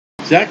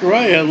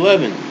Zechariah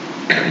 11.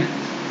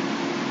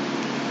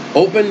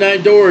 Open thy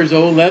doors,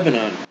 O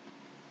Lebanon,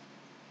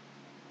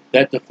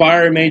 that the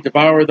fire may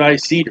devour thy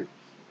cedars.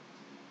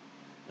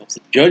 That's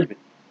the judgment.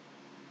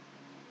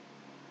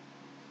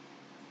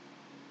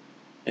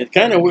 It's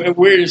kind of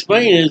weird to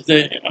explain is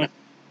that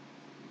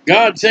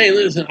God's saying,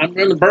 listen, I'm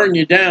going to burn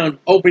you down.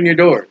 Open your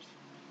doors.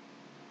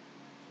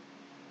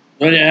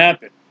 Let it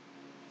happen.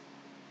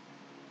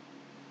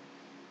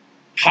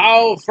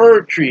 Howl,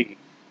 fir tree,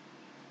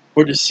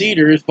 for the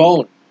cedar is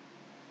fallen,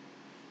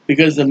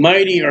 because the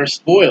mighty are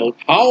spoiled.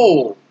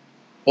 Howl,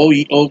 O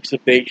ye oaks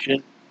of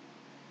Bashan,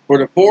 for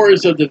the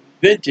forest of the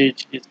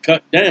vintage is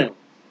cut down.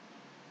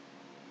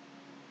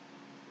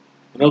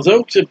 And those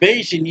oaks of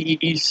Bashan,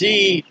 you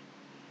see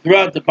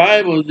throughout the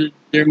Bible that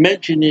they're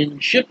mentioned in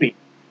shipping.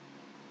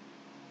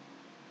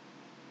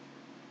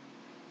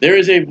 There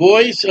is a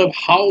voice of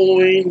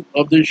howling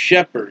of the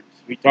shepherds.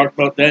 We talked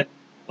about that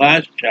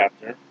last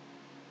chapter.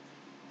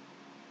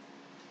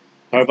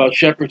 Talk about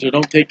shepherds who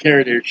don't take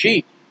care of their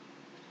sheep.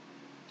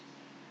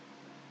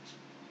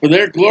 For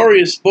their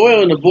glory is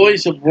spoiled in the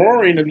voice of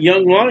roaring of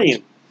young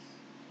lions.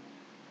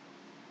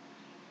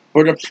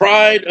 For the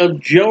pride of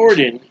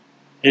Jordan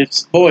is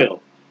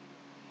spoiled.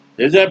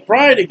 There's that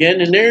pride again,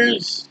 and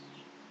there's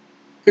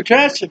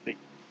catastrophe.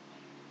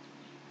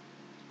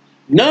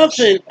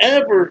 Nothing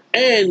ever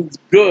ends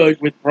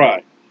good with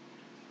pride.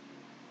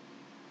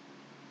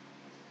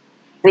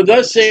 For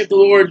thus saith the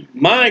Lord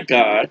my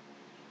God,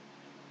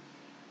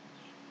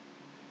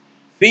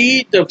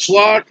 feed the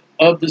flock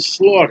of the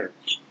slaughter.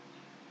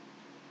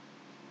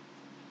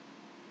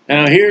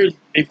 Now here's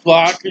a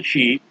flock of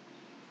sheep,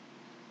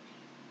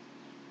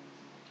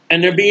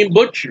 and they're being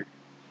butchered.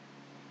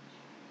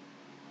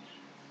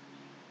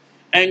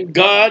 And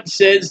God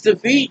says to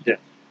feed them.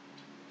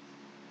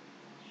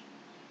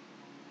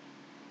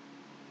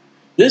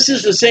 This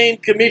is the same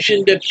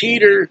commission that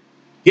Peter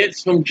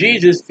gets from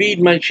Jesus, feed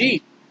my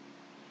sheep.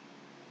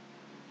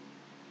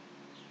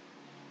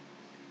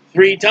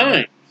 3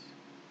 times.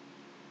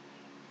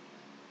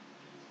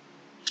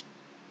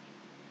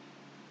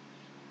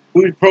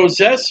 Whose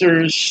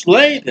possessors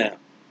slay them.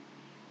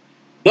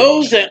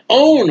 Those that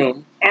own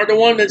them are the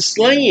one that's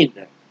slaying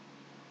them.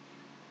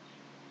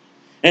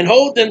 And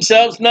hold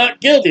themselves not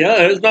guilty.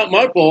 It's not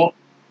my fault.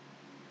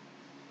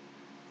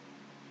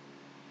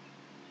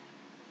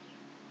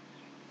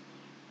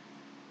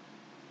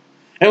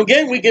 And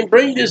again, we can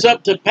bring this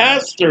up to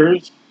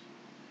pastors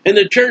in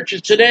the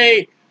churches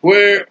today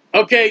where,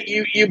 okay,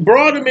 you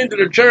brought them into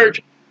the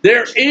church.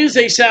 There is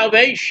a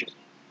salvation.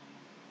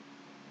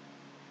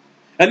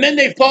 And then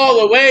they fall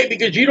away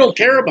because you don't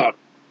care about it.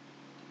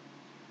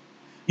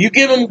 You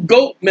give them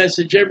goat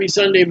message every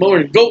Sunday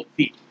morning, goat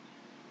feed.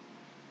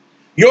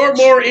 You're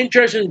more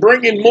interested in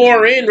bringing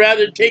more in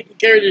rather than taking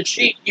care of the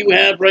sheep you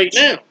have right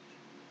now.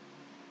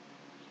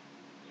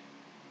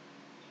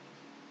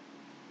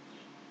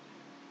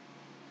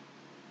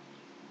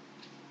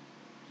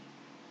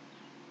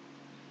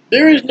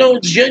 There is no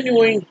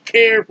genuine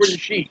care for the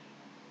sheep.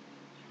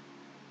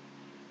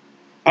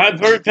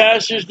 I've heard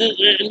pastors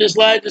in this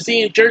life to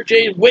see in church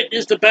age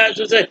witness to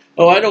pastors say,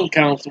 oh, I don't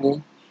counsel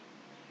them.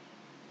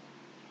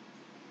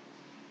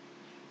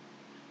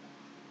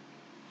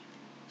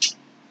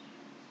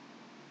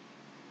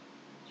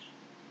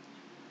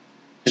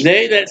 And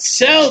they that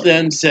sell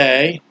them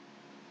say,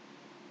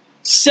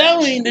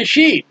 selling the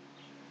sheep.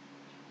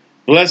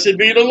 Blessed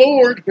be the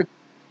Lord.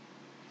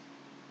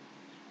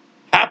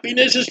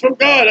 Happiness is from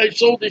God. I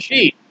sold the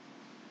sheep.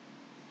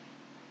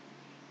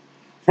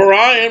 For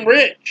I am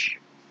rich.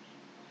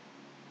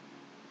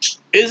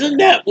 Isn't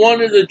that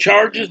one of the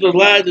charges the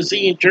lad to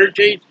see in church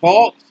age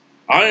false?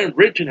 I am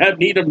rich and have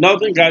need of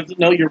nothing. God says,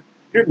 no, you're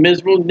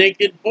miserable,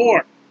 naked,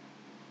 poor.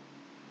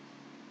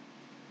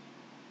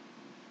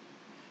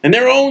 And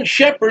their own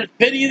shepherds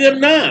pity them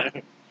not.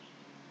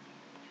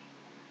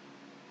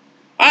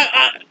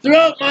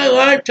 Throughout my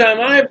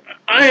lifetime,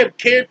 I have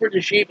cared for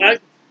the sheep.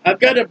 I've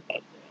got a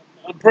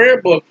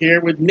prayer book here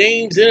with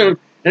names in them.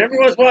 And every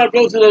once in a while I'll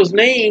go through those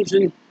names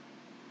and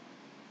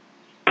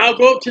I'll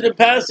go up to the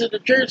pastor of the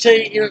church and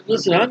say,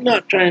 listen, I'm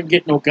not trying to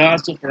get no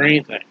gossip or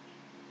anything.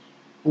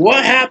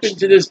 What happened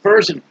to this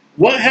person?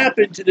 What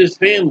happened to this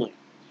family?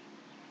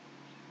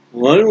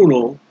 Well, I don't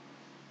know.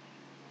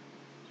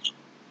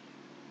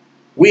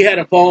 We had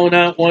a falling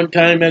out one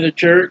time at a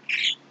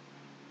church.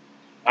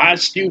 I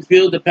still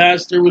feel the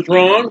pastor was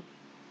wrong.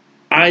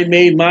 I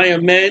made my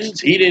amends.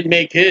 He didn't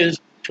make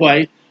his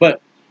twice.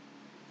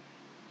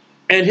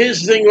 And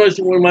his thing was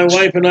when my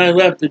wife and I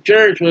left the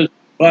church was,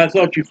 well, I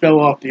thought you fell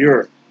off the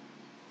earth.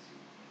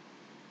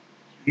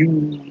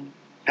 You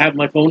have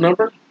my phone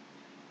number?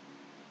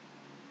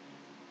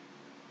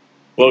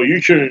 Well,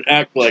 you shouldn't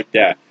act like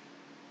that.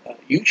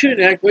 You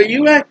shouldn't act like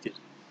you acted.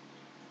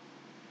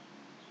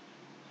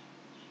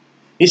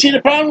 You see,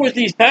 the problem with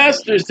these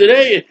pastors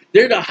today,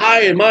 they're the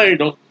high and mighty.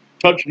 Don't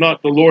touch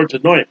not the Lord's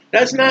anointed.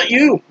 That's not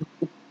you.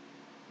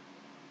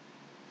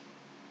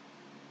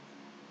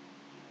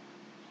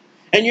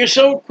 And you're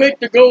so quick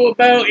to go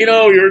about,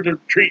 you're to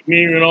treat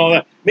me and all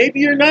that.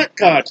 Maybe you're not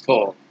God's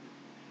called.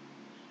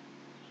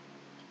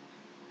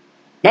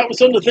 Not with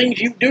some of the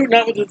things you do,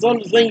 not with some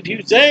of the things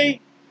you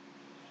say.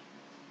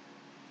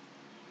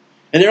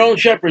 And their own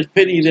shepherds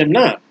pity them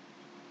not.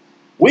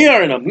 We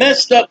are in a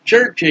messed up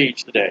church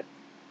age today.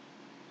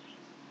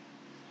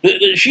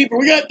 The sheep,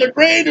 we got the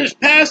greatest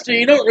pastor.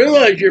 You don't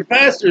realize your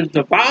pastor is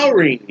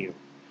devouring you.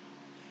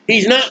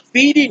 He's not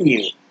feeding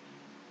you.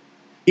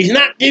 He's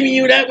not giving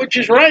you that which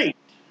is right.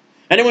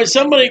 And then when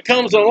somebody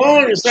comes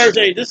along and starts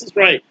saying, this is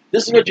right,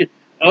 this is what you...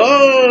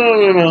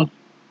 Oh, no.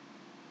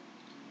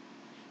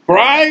 For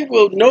I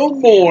will no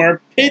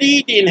more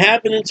pity the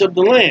inhabitants of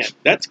the land.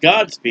 That's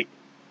God speaking.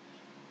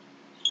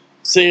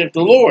 Saith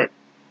the Lord.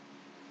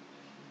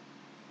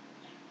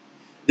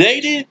 They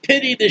didn't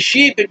pity the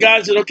sheep, and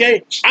God said,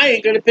 okay, I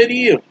ain't going to pity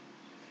you.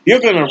 You're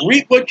going to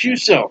reap what you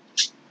sow.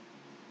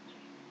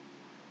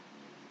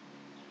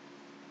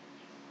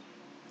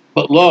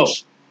 But lo,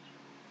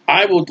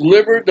 I will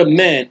deliver the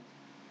men,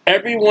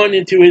 everyone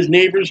into his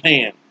neighbor's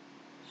hand,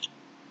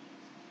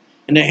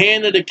 in the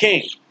hand of the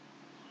king.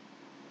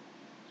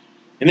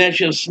 And that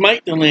shall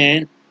smite the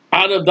land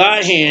out of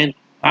thy hand.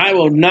 I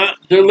will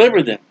not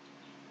deliver them.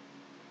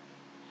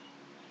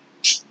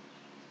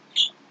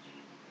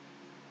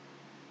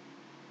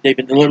 They've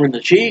been delivering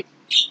the sheep.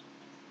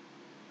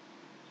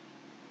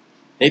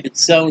 They've been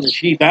selling the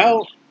sheep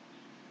out.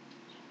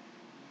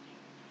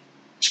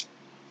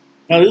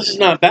 Now, this is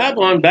not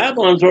Babylon.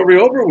 Babylon's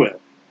already over with.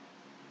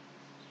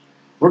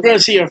 We're going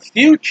to see a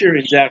future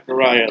in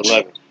Zechariah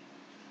 11.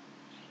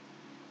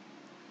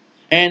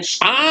 And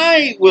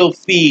I will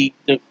feed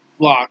the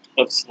flock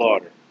of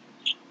slaughter.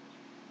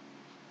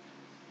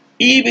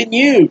 Even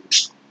you,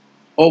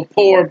 O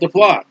poor of the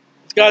flock.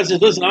 God says,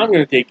 listen, I'm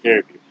going to take care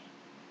of you.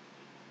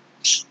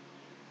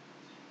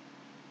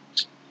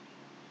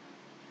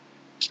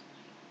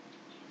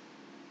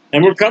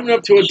 And we're coming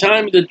up to a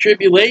time of the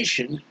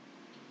tribulation.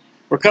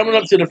 We're coming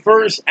up to the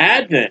first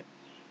advent.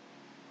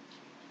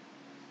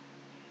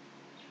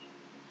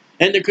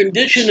 And the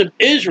condition of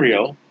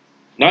Israel,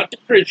 not the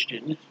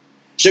Christians,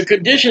 the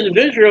condition of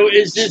Israel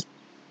is this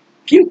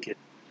puking.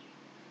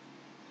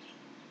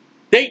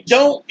 They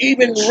don't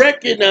even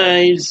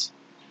recognize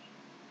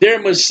their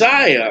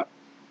Messiah.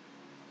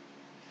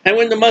 And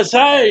when the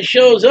Messiah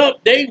shows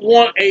up, they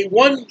want a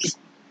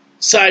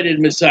one-sided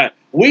Messiah.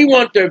 We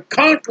want the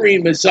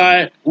conquering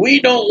Messiah. We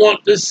don't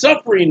want the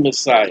suffering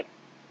Messiah.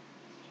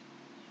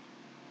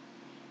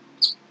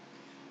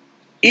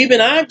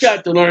 Even I've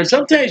got to learn,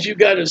 sometimes you've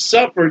got to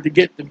suffer to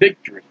get the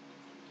victory.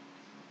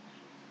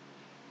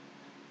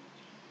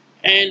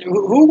 And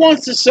who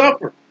wants to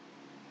suffer?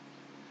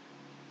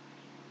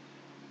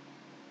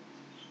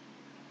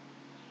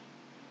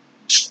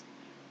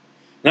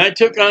 And I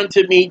took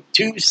unto me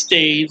 2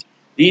 staves.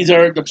 These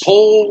are the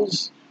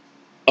poles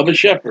of a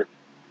shepherd.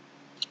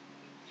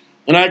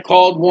 And I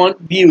called one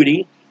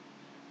beauty,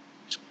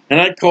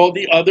 and I called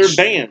the other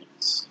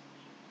bands.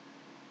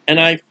 And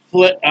I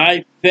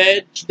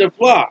fed the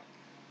flock.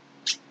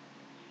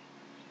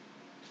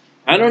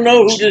 I don't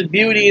know who this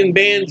beauty and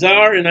bands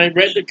are, and I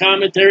read the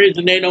commentaries,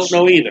 and they don't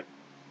know either.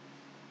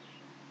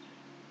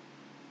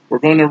 We're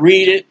going to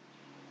read it,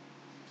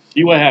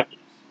 see what happens.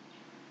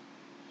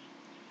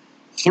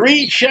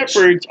 3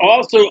 shepherds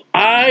also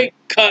I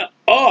cut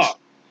off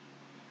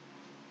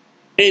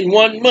in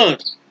 1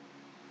 month.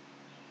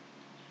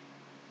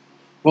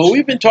 Well,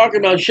 we've been talking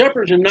about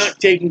shepherds and not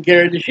taking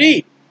care of the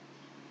sheep.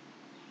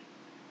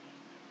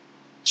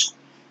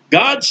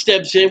 God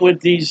steps in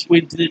with these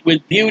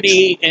with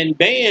beauty and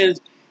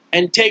bands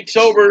and takes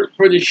over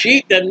for the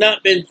sheep that have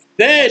not been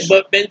fed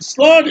but been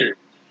slaughtered.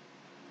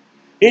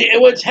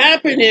 And what's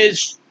happened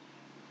is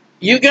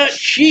you got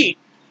sheep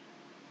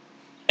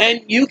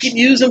and you can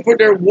use them for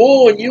their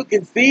wool and you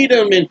can feed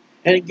them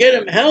and get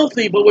them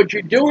healthy, but what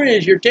you're doing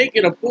is you're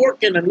taking a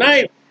fork and a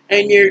knife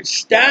and you're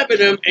stabbing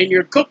them and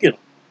you're cooking them.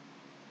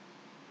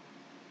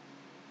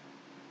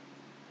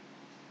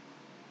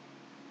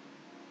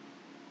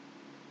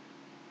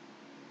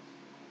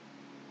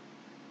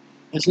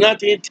 It's not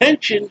the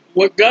intention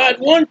what God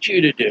wants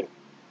you to do.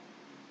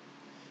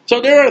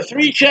 So there are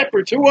 3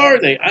 shepherds. Who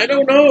are they? I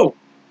don't know.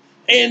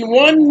 In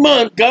 1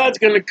 month, God's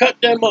going to cut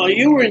them off.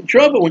 You were in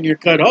trouble when you're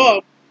cut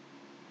off.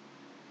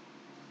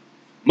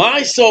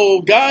 My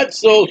soul, God's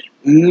soul,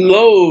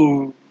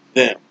 loathed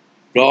them.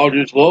 God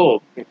is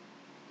love.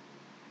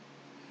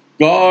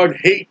 God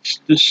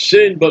hates the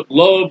sin but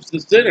loves the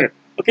sinner.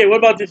 Okay, what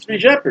about these 3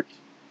 shepherds?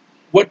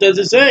 What does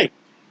it say?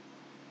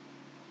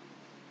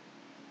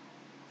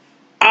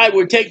 I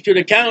would take to the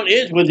account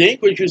is with the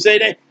English who say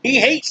that he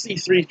hates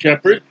these 3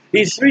 shepherds.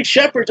 These 3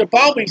 shepherds are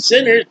probably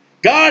sinners.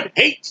 God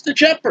hates the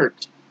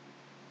shepherds.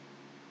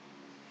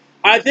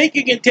 I think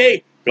you can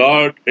take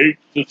God hates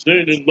the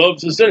sin and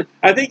loves the sinner.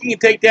 I think you can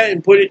take that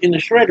and put it in the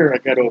shredder I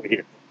got over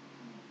here.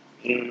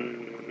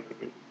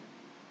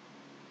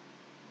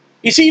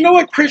 You see, you know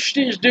what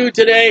Christians do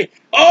today?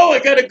 Oh, I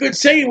got a good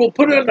saying. We'll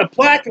put it on a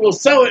plaque and we'll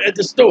sell it at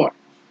the store.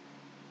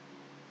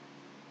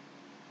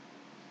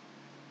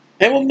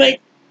 And we'll make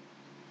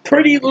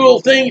pretty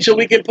little things so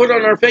we can put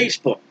on our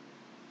Facebook.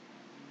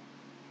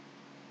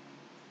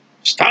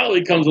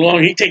 Stolly comes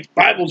along, he takes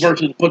Bible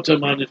verses and puts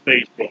them on his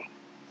Facebook.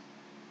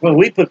 Well,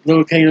 we put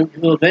little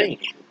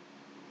things.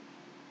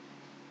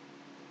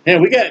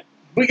 And we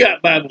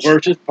got Bible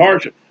verses,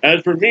 partial.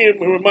 As for me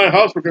and my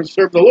house, we're going to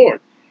serve the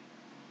Lord.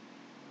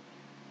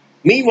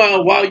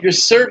 Meanwhile, while you're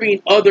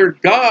serving other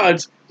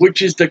gods,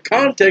 which is the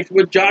context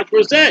what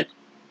Joshua said.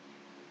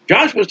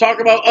 Joshua was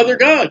talking about other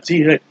gods.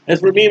 He said, as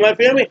for me and my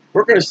family,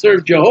 we're going to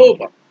serve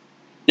Jehovah.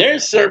 They're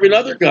serving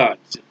other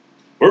gods.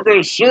 We're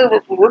going to serve,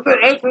 as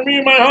for me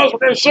and my house, we're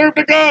going to serve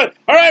the God.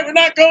 All right, we're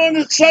not going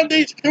to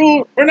Sunday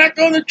school. We're not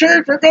going to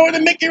church. We're going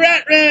to Mickey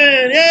Rat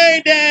Run.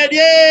 Yay, Dad,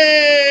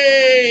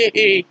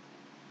 yay.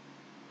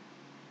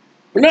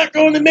 We're not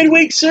going to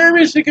midweek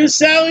service because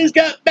Sally's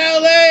got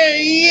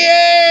ballet.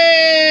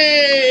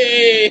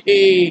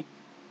 Yay.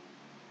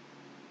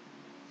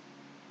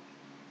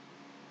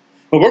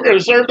 But we're going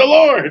to serve the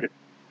Lord.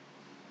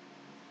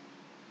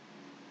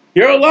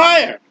 You're a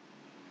liar.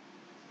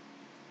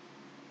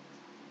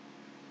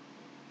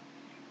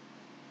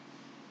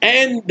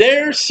 And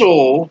their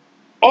soul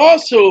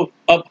also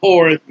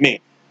abhorreth me.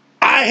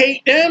 I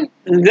hate them,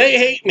 and they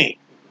hate me.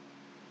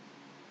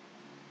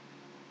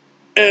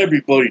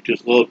 Everybody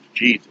just loves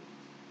Jesus.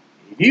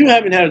 You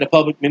haven't had a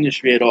public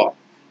ministry at all.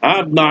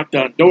 I've knocked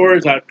on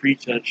doors, I've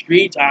preached on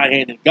streets, I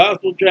handed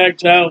gospel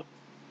tracts out.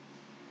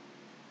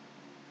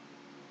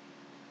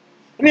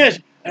 Let me ask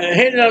you,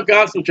 handing out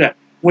gospel tracts.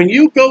 When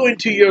you go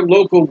into your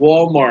local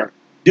Walmart,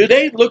 do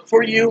they look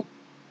for you?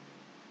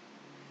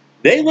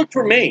 They look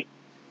for me.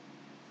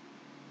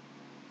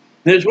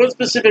 There's one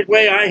specific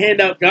way I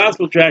hand out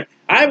gospel tracts.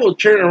 I will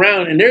turn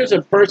around and there's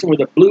a person with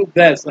a blue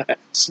vest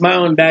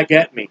smiling back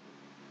at me,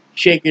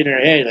 shaking her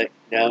head like,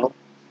 no.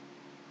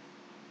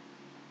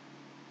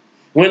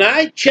 When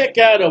I check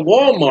out a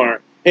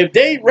Walmart, if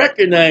they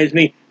recognize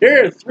me,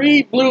 there are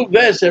 3 blue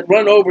vests that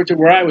run over to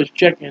where I was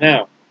checking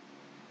out.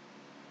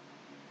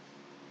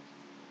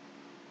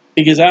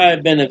 Because I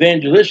have been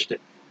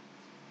evangelistic.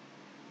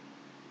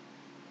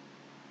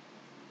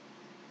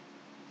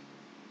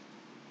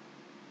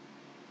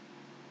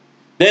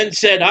 Then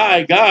said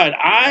I, God,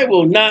 I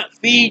will not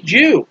feed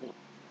you.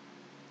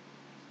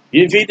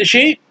 You didn't feed the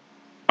sheep?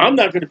 I'm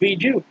not going to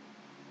feed you.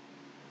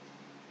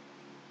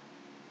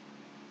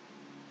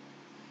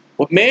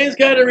 What man's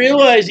got to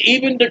realize,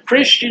 even the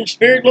Christian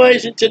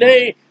spiritualizing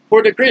today,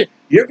 for the Christian,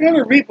 you're going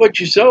to reap what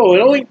you sow.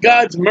 And only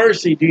God's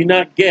mercy do you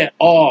not get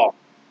all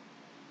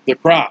the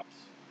crops.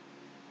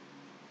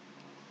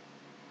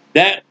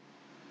 That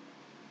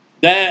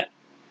diet,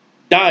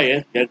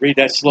 you got to read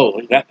that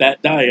slowly,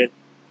 that diet,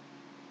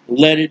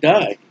 let it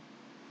die.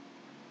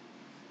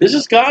 This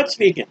is God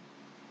speaking.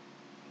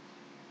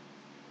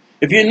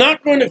 If you're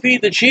not going to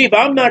feed the sheep,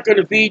 I'm not going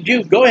to feed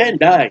you. Go ahead and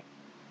die.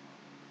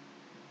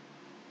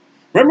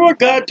 Remember what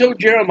God told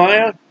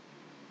Jeremiah?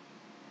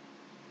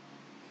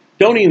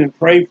 Don't even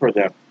pray for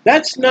them.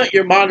 That's not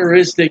your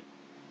modernistic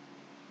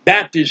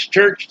Baptist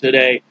church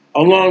today,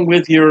 along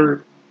with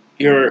your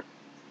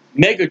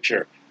mega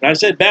church. I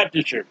said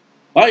Baptist church.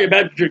 Oh, your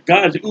Baptist church,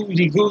 God's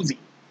oozy goozy.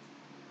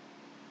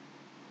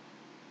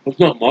 It's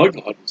not my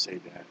God to say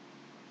that.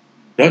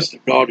 That's the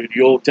God of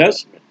the Old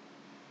Testament.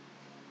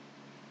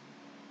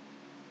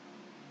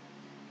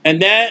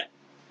 And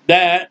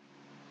that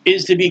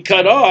is to be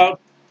cut off.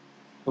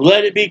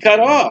 Let it be cut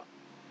off.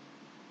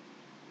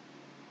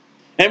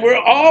 And we're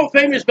all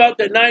famous about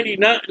the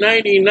 99,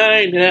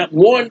 and that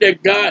one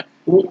that God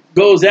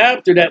goes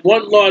after, that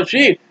one lost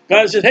sheep.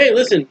 God says, hey,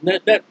 listen,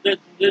 that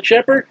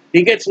shepherd,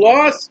 he gets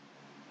lost.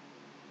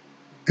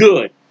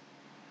 Good.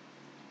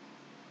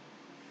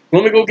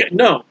 Want me to go get?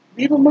 No,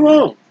 leave him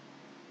alone.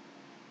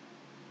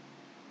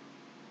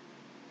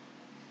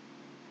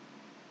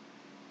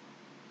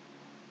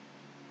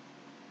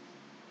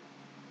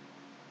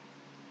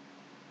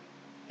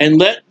 And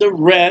let the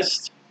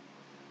rest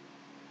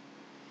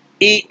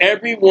eat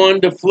every one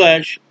the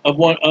flesh of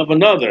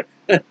another.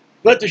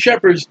 Let the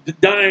shepherds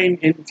dine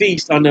and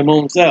feast on their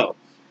own selves.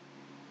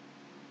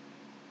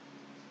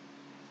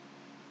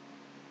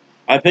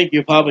 I think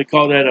you probably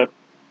call that a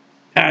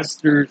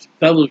pastor's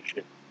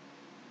fellowship.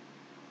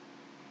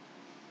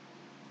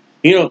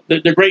 You know,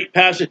 the great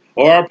pastor,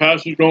 our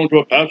pastor's going to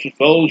a pastor's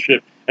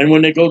fellowship. And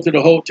when they go to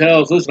the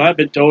hotels, listen, I've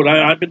been told,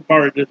 I've been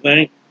part of the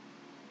thing.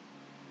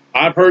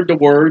 I've heard the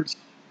words.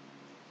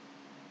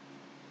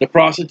 The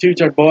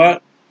prostitutes are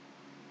bought.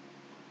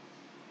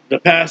 The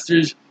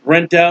pastors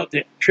rent out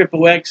the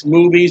XXX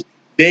movies.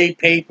 They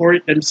pay for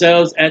it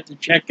themselves at the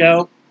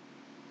checkout.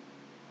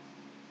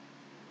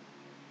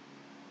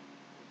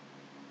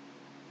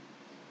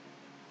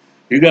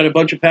 You got a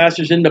bunch of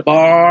pastors in the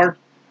bar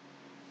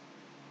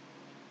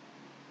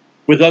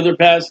with other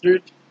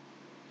pastors.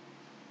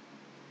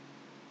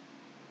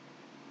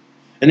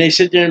 And they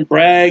sit there and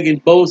brag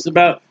and boast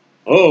about,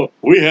 oh,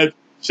 we had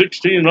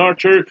 16 in our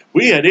church.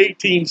 We had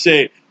 18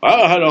 saved.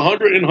 I had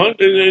 100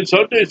 in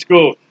Sunday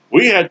school.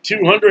 We had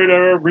 200 at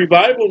our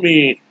revival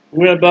meeting.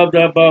 We had blah,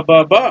 blah, blah,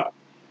 blah, blah.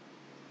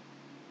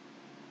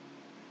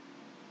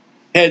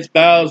 Heads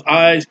bows,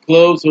 eyes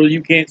closed, so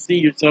you can't see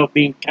yourself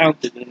being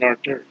counted in our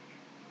church.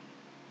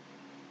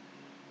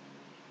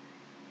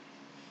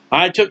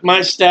 I took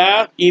my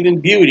staff, even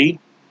beauty.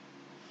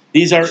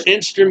 These are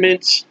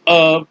instruments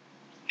of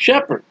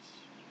shepherds.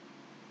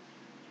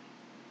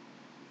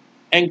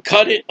 And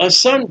cut it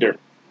asunder.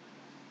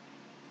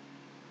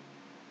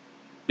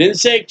 Didn't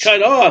say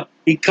cut off.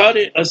 He cut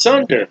it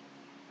asunder.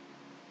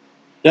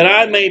 That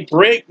I may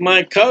break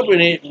my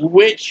covenant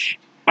which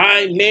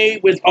I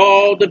made with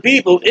all the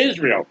people,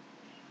 Israel.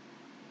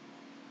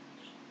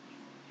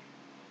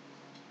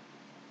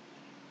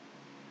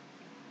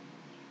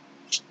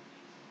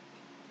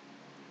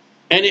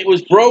 And it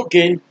was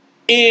broken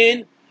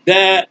in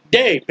that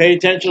day. Pay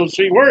attention to those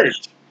three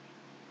words.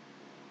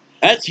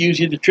 That's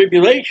usually the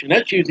tribulation.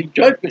 That's usually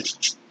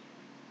judgment.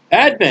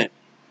 Advent.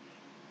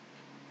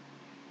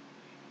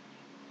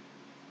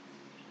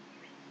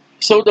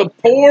 So the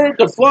poor of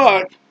the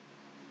flock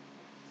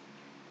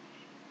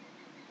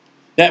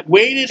that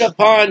waited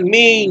upon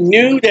me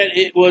knew that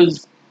it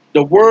was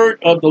the word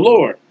of the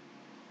Lord.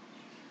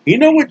 You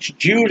know which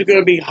Jews are going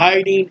to be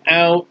hiding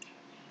out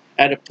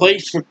at a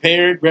place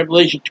prepared,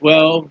 Revelation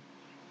 12?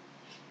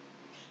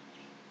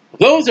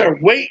 Those are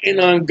waiting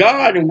on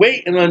God and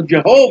waiting on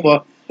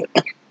Jehovah,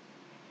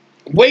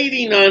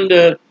 waiting on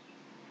the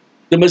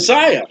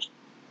Messiah.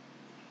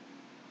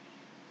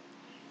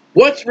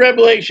 What's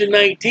Revelation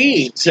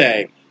 19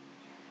 say?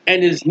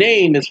 And his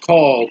name is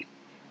called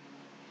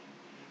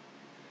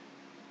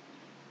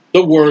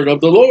the word of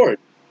the Lord.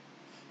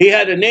 He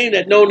had a name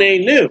that no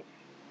name knew.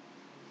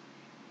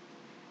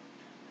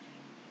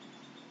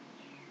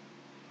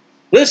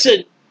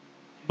 Listen,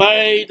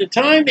 by the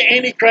time the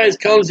Antichrist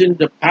comes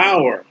into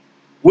power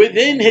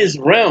within his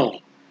realm,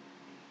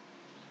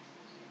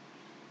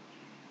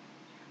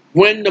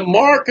 when the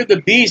mark of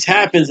the beast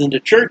happens and the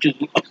church is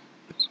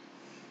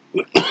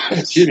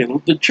excuse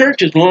me, the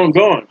church is long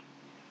gone.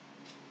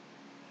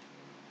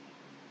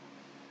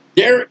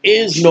 There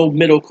is no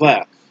middle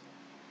class.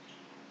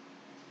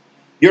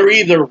 You're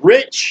either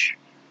rich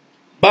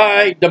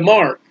by the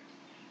mark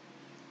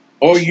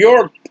or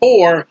you're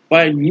poor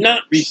by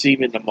not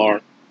receiving the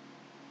mark.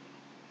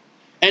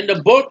 And the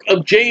book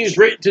of James,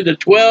 written to the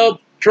 12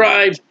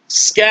 tribes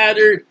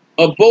scattered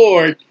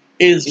abroad,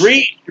 is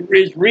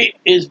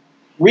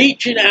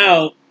reaching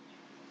out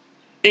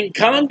in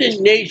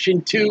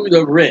condemnation to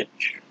the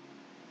rich.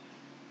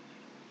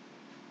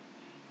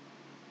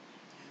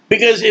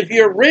 Because if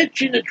you're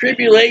rich in the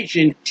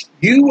tribulation,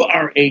 you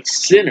are a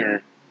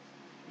sinner.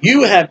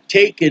 You have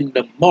taken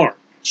the mark.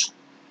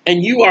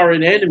 And you are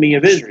an enemy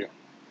of Israel.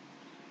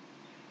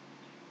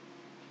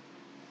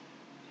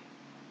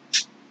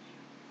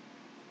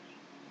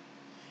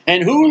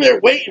 And who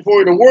they're waiting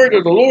for, the word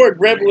of the Lord,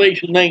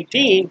 Revelation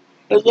 19.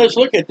 Let's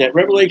look at that.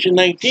 Revelation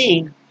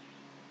 19.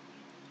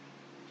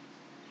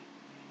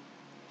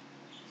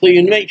 So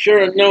you make sure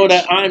and know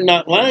that I'm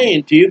not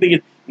lying to you,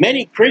 because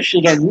many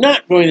Christians are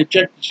not going to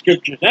check the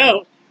scriptures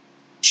out.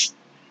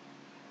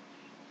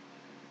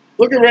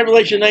 Look at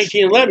Revelation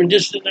 19:11.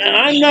 Just, and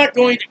I'm not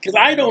going to, because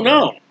I don't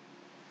know.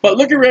 But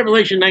look at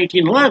Revelation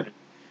 19:11.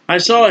 I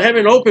saw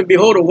heaven open,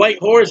 behold, a white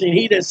horse, and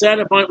he that sat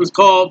upon it was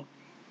called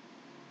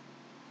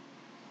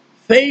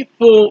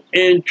Faithful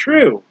and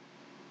True.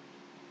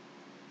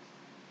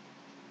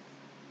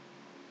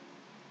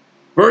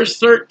 Verse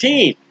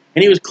 13.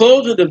 And he was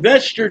clothed with a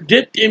vesture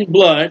dipped in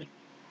blood.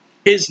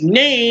 His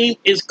name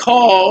is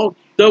called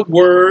the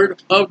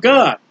Word of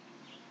God.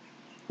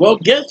 Well,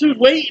 guess who's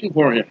waiting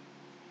for him?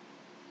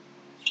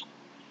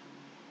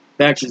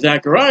 Back to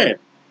Zechariah.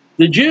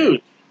 The Jews.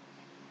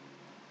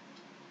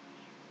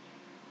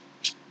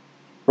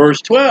 Verse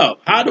 12.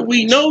 How do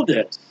we know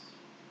this?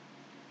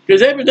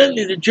 Because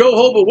evidently the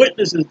Jehovah's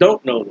Witnesses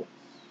don't know this.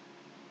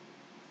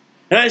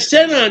 And I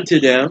said unto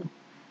them,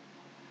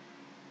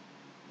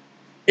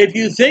 if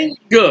you think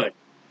good,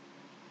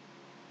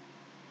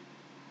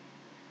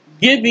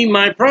 give me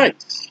my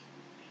price.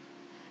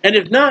 And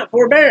if not,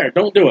 forbear.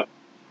 Don't do it.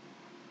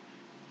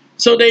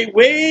 So they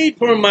weighed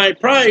for my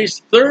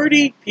price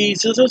 30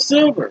 pieces of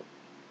silver.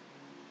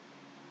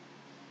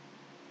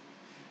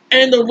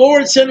 And the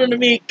Lord said unto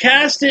me,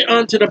 cast it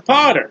unto the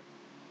potter,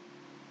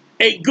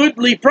 a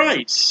goodly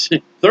price.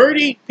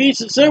 30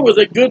 pieces of silver was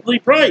a goodly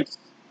price.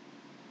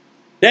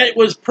 That it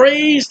was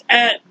praised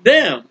at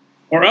them,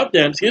 or of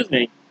them, excuse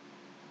me.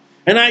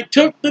 And I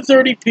took the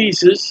 30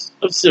 pieces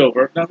of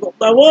silver. Now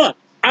what?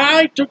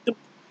 I took the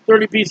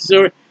 30 pieces of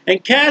silver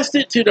and cast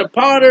it to the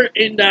potter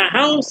in the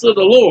house of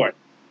the Lord.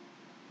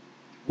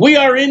 We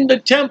are in the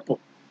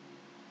temple.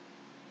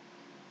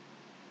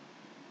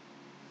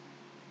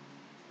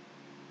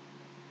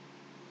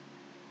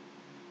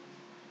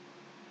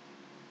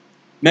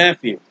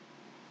 Matthew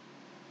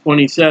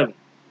 27.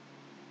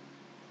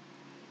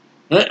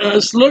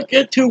 Let's look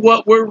into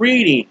what we're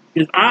reading,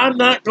 because I'm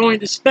not going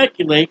to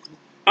speculate.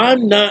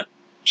 I'm not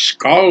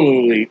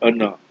scholarly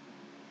enough.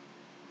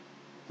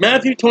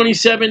 Matthew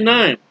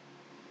 27:9.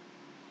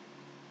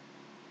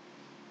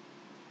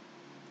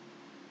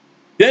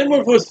 Then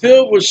what was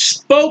fulfilled was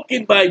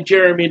spoken by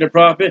Jeremiah the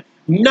prophet,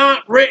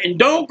 not written.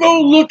 Don't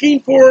go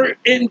looking for it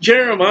in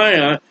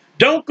Jeremiah.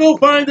 Don't go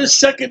find the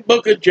second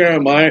book of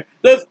Jeremiah,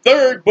 the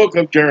third book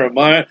of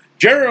Jeremiah,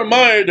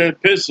 Jeremiah the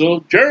epistle,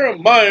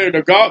 Jeremiah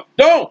the God.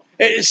 Don't.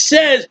 It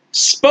says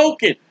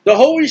spoken. The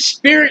Holy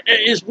Spirit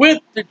that is with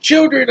the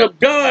children of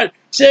God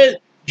says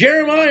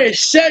Jeremiah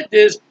said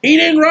this. He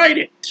didn't write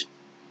it.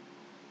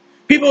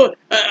 People,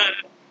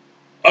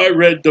 I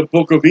read the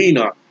book of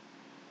Enoch.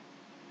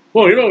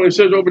 Well, you know, it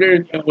says over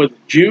there with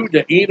Jude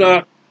that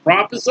Enoch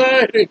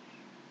prophesied.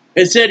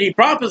 It said he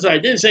prophesied.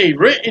 It didn't say he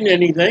written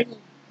anything.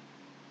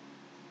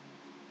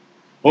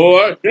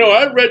 Or, you know,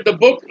 I read the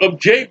book of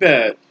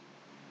Jabez.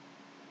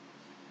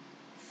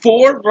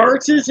 4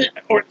 verses,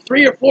 or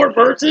 3 or 4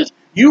 verses?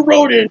 You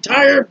wrote an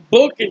entire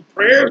book in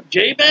prayer of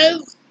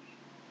Jabez?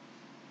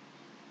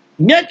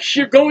 Next,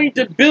 you're going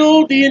to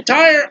build the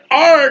entire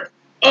ark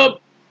of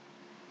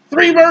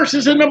 3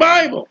 verses in the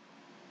Bible.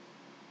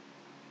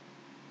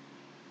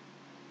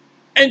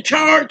 And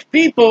charge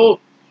people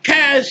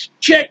cash,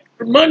 check,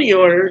 or money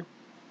order,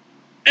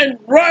 and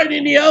ride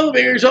in the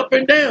elevators up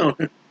and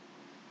down.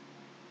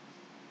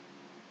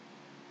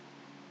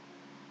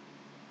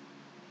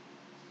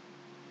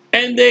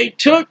 And they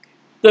took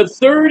the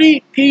 30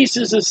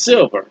 pieces of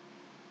silver,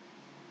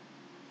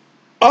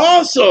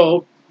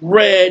 also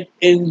read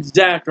in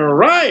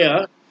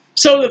Zechariah.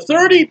 So the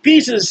 30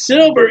 pieces of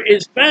silver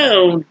is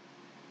found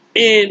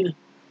in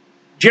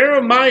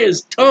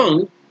Jeremiah's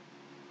tongue,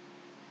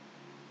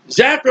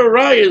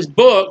 Zechariah's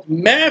book,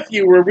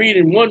 Matthew we're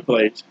reading one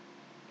place.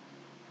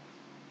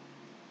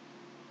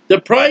 The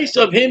price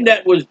of him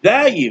that was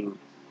valued.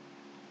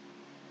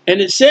 And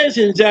it says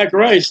in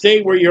Zechariah,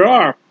 stay where you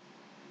are.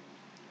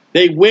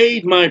 They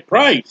weighed my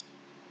price.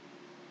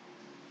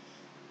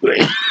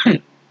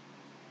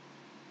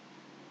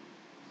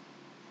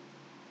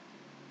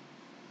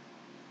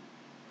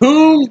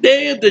 Whom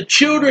they of the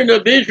children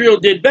of Israel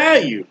did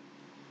value.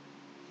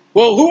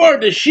 Well, who are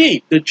the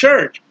sheep? The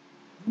church?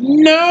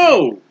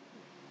 No.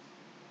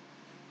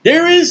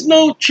 There is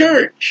no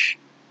church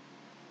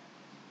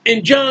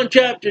in John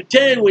chapter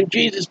 10 when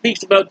Jesus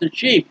speaks about the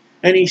sheep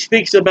and he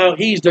speaks about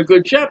he's the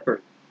good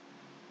shepherd.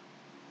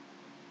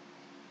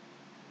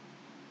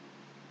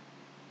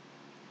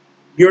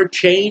 You're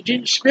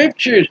changing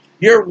scriptures.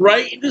 You're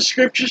writing the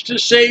scriptures to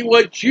say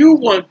what you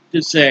want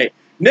to say.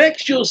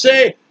 Next, you'll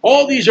say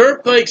all these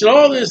earthquakes and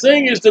all this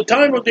thing is the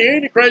time of the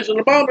Antichrist and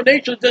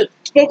abominations that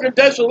spoken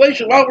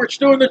desolation while we're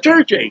still in the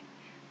church age.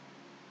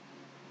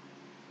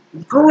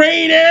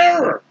 Great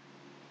error.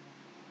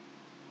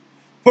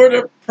 For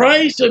the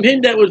price of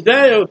him that was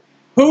valued,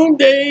 whom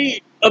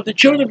they of the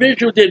children of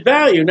Israel did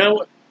value.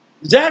 Now,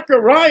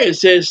 Zechariah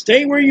says,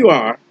 stay where you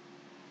are.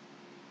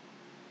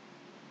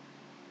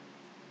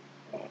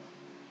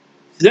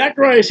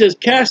 Zechariah says,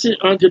 cast it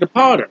unto the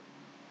potter.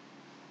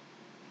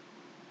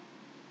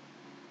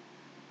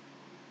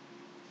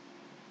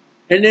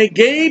 And they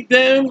gave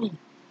them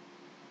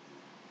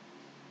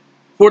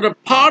for the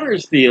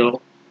potter's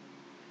field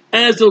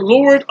as the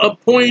Lord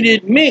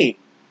appointed me.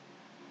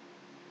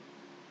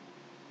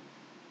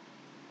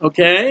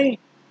 Okay?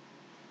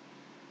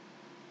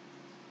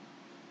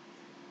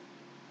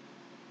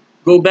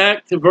 Go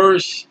back to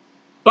verse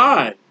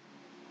 5.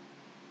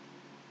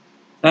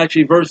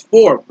 Actually, verse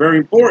 4. Very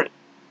important.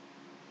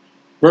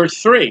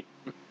 Verse 3.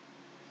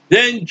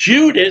 Then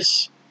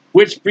Judas,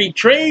 which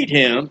betrayed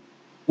him,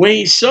 when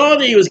he saw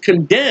that he was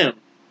condemned,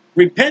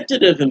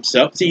 repented of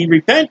himself. See, he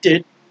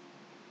repented,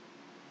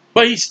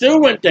 but he still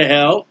went to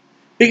hell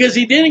because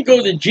he didn't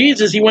go to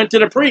Jesus, he went to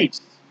the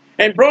priests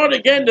and brought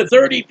again the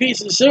 30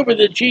 pieces of silver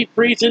to the chief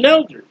priests and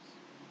elders.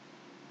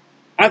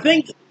 I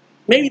think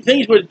maybe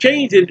things would have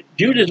changed if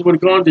Judas would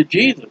have gone to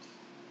Jesus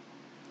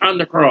on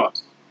the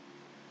cross.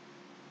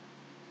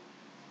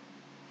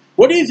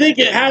 What do you think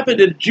had happened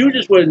if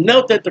Judas would have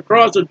knelt at the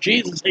cross of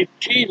Jesus and said,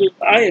 Jesus,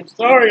 I am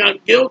sorry, I'm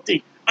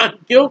guilty. I'm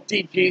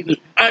guilty, Jesus.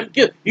 I'm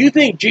guilty. You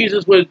think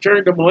Jesus would have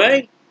turned him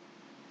away?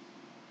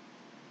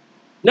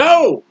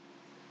 No.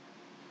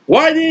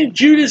 Why didn't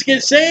Judas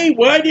get saved?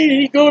 Why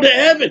didn't he go to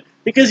heaven?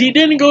 Because he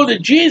didn't go to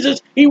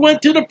Jesus, he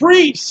went to the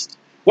priest.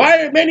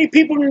 Why are many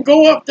people going to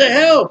go up to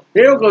hell?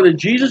 They don't go to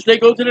Jesus, they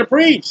go to the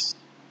priest.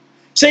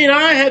 Saying,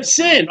 I have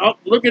sinned. Oh,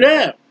 look at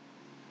that.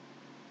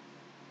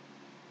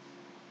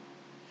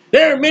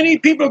 There are many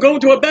people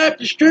going to a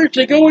Baptist church,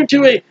 they go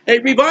into a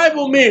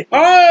revival meeting,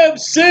 I have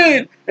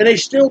sinned, and they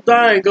still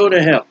die and go to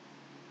hell.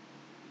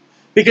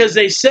 Because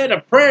they said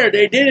a prayer,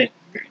 they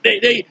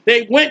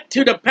went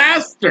to the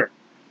pastor.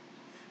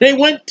 They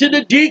went to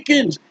the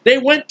deacons, they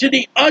went to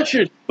the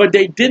ushers, but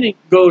they didn't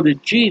go to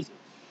Jesus.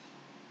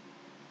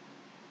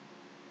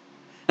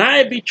 I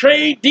have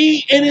betrayed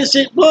thee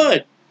innocent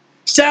blood.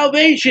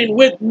 Salvation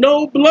with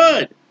no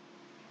blood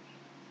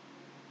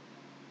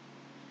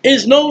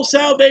is no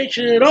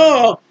salvation at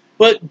all,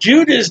 but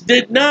Judas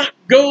did not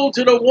go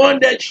to the one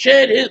that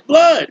shed his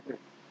blood.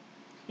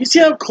 You see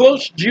how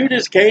close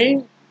Judas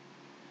came?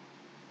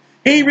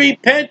 He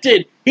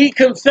repented. He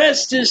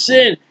confessed his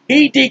sin.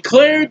 He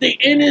declared the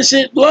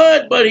innocent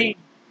blood, but he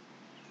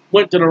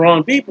went to the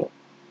wrong people.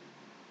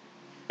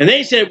 And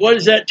they said, what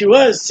is that to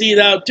us? See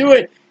thou to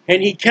it.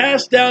 And he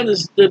cast down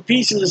the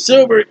pieces of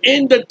silver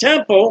in the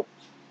temple,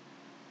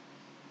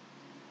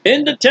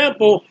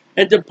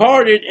 and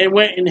departed and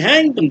went and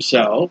hanged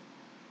himself.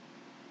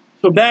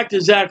 So back to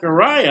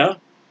Zechariah.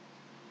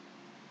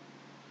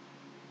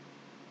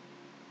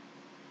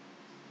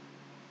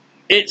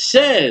 It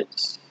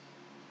says,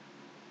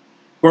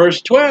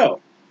 verse 12,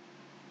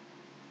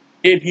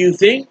 if you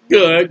think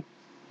good,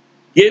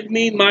 give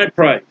me my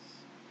price,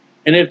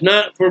 and if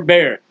not,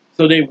 forbear.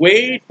 So they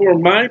weighed for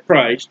my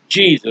price,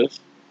 Jesus,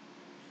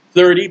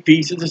 30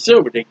 pieces of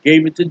silver. They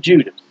gave it to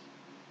Judas.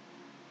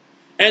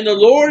 And the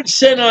Lord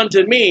said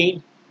unto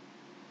me,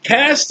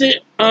 cast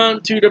it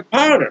onto the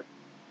potter.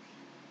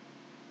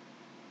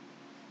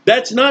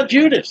 That's not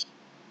Judas.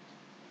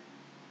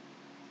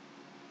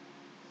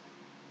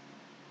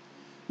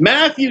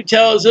 Matthew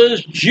tells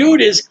us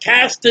Judas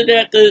cast it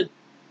at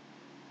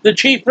the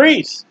chief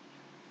priests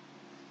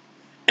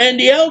and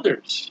the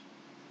elders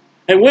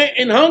and went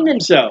and hung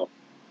himself.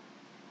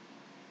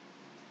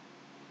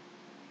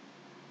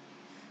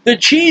 The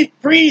chief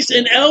priests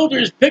and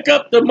elders pick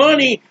up the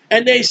money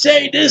and they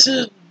say, this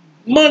is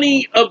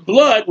money of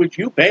blood, which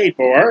you paid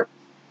for.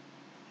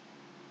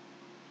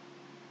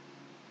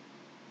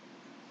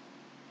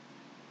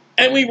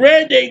 And we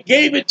read they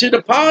gave it to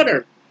the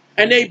potter.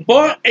 And they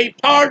bought a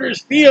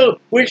potter's field,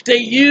 which they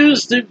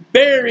used to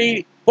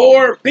bury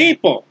poor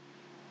people.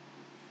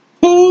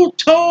 Who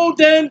told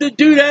them to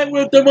do that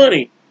with the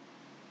money?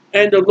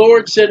 And the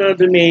Lord said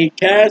unto me,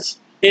 cast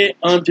it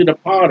unto the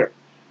potter.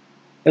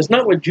 That's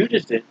not what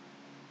Judas did.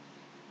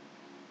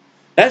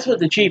 That's what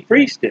the chief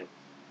priest did.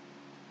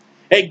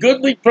 A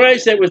goodly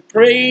price that was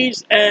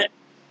praised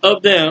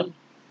of them,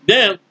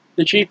 the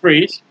chief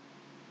priests.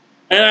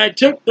 And I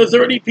took the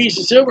 30 pieces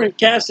of silver and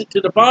cast it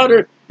to the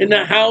potter in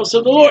the house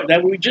of the Lord.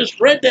 That we just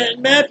read that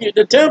in Matthew,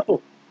 the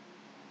temple.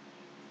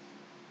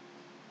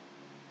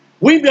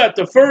 We've got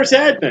the first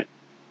advent.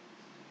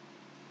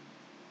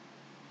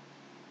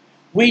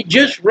 We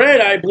just read,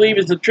 I believe,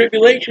 is the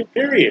tribulation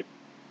period.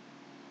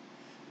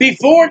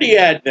 Before the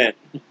advent.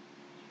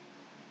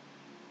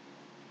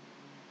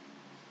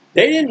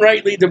 They didn't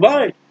rightly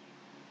divide.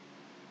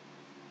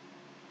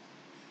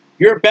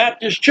 Your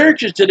Baptist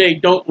churches today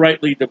don't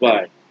rightly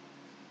divide.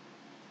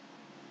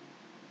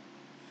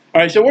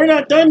 All right, so we're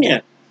not done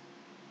yet.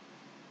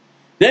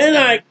 Then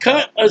I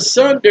cut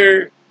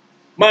asunder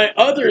my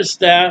other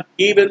staff,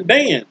 even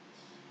bands,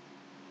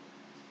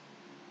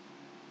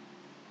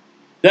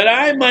 that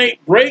I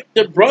might break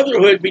the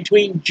brotherhood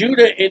between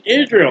Judah and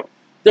Israel.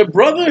 The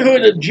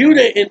brotherhood of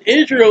Judah and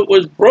Israel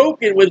was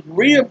broken with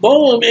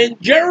Rehoboam and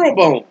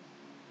Jeroboam.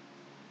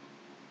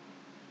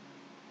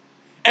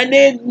 And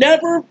they had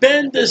never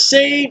been the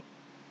same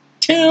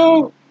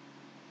till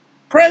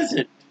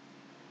present.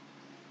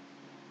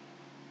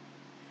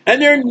 And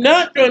they're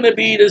not going to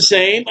be the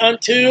same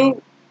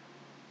until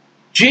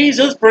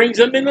Jesus brings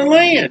them in the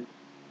land.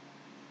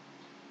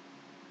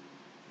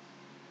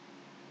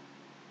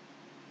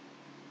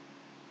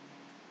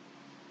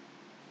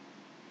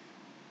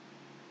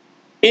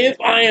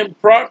 If I am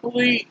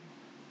properly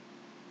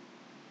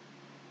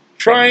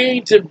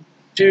trying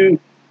to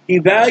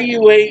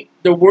evaluate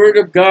the Word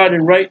of God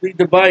and rightly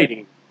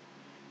dividing,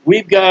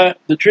 we've got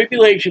the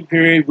tribulation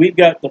period, we've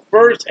got the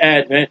first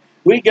advent,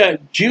 we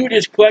got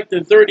Judas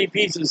collecting 30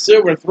 pieces of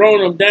silver,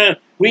 throwing them down,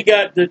 we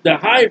got the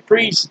high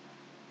priest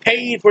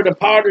paying for the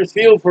potter's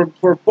field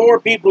for poor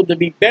people to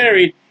be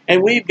buried,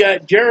 and we've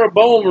got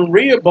Jeroboam and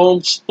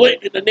Rehoboam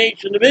split in the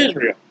nation of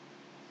Israel.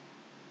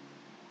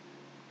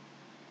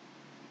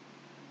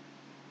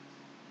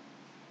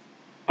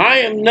 I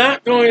am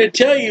not going to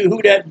tell you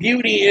who that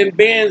beauty and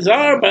bands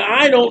are, but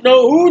I don't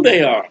know who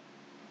they are.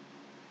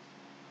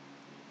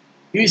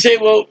 You say,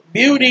 well,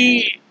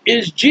 beauty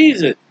is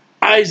Jesus.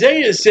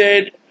 Isaiah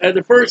said at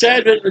the first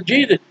advent of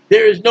Jesus,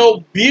 there is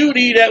no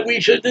beauty that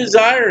we should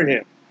desire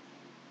him.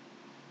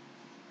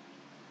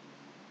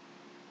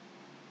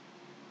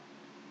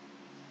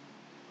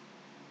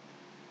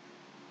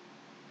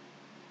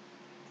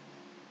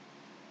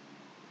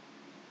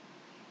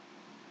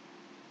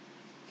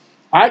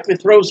 I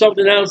could throw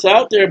something else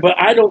out there, but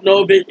I don't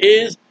know if it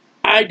is.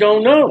 I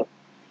don't know.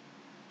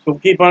 So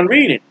keep on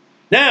reading.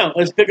 Now,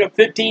 let's pick up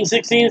 15,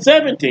 16, and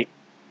 17.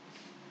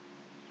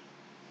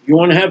 You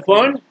want to have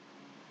fun?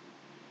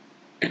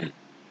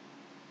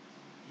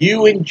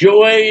 You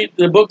enjoy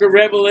the book of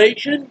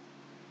Revelation?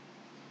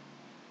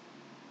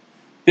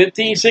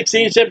 15,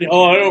 16, 17.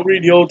 Oh, I don't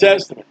read the Old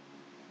Testament.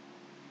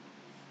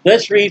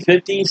 Let's read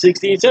 15,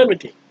 16,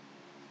 17.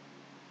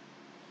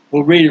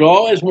 We'll read it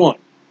all as one,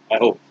 I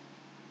hope.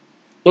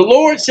 The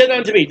Lord said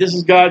unto me, this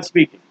is God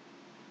speaking,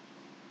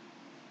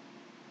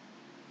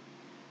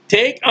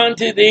 take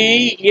unto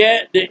thee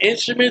yet the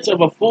instruments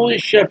of a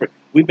foolish shepherd.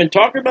 We've been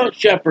talking about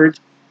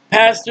shepherds.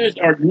 Pastors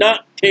are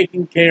not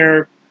taking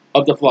care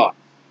of the flock.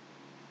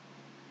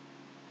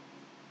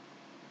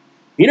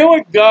 You know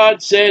what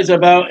God says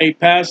about a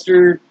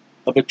pastor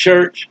of a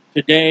church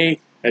today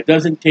that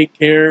doesn't take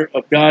care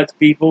of God's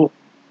people?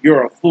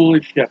 You're a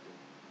foolish shepherd.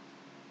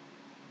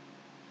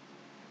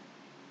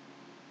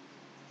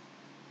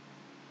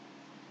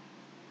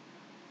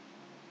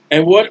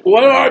 And what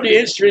are the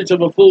instruments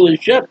of a foolish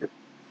shepherd?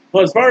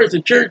 Well, as far as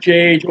the church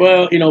age,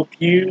 well,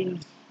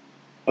 pews,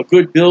 a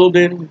good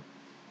building.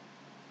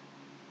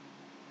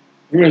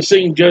 We're going to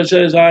sing Just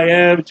As I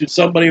Am to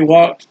somebody who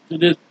walks to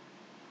this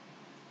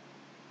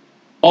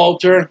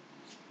altar,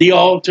 the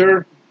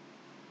altar.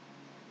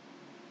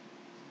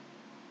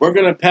 We're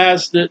going to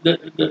pass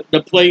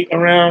the plate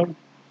around.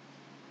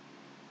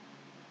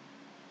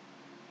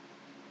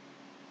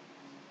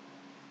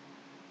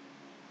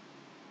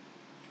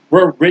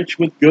 We're rich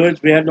with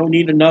goods. We have no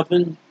need of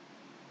nothing.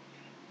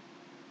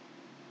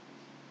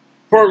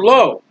 For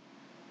lo,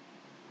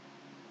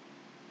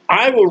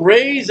 I will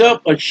raise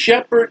up a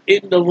shepherd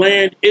in the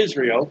land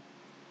Israel.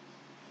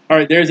 All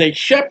right, there's a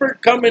shepherd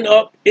coming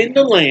up in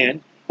the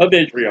land of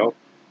Israel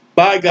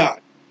by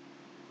God.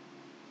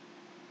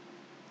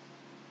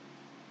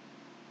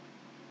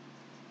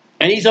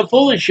 And he's a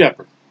foolish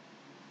shepherd.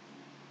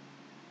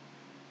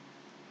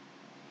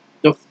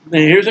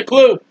 Here's a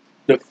clue.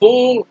 The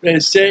fool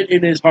has said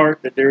in his heart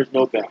that there is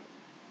no God.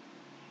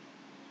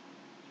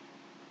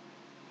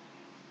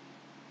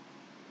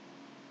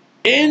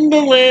 In the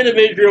land of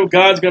Israel,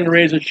 God's going to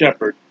raise a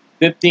shepherd.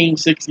 15,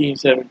 16,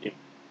 17.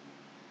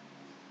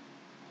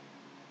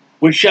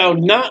 Which shall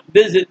not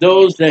visit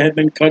those that have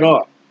been cut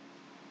off.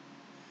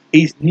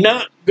 He's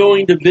not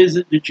going to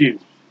visit the Jews.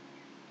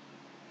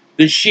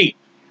 The sheep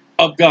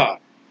of God.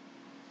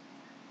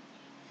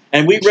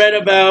 And we read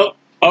about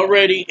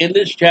already in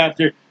this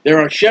chapter, there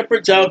are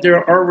shepherds out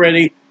there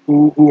already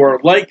who are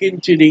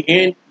likened to the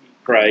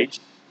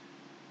Antichrist.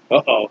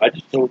 Uh-oh, I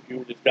just told you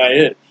who this guy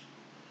is.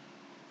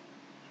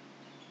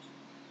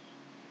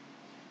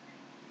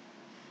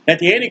 That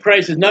the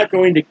Antichrist is not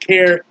going to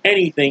care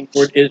anything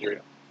for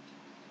Israel.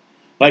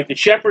 Like the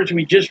shepherds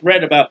we just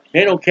read about,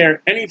 they don't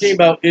care anything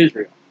about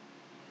Israel.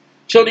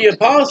 So the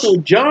Apostle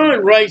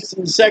John writes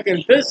in the second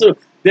epistle,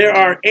 there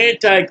are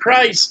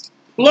antichrists,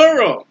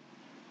 plural.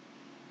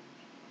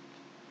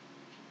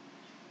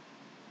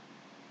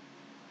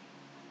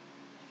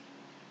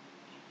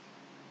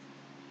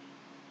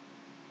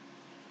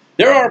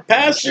 There are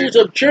pastors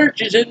of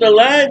churches in the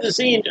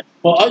Laodicean,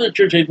 well, other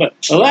churches, but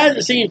the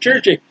Laodicean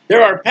churches,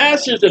 there are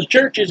pastors of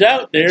churches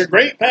out there,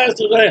 great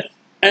pastors,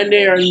 and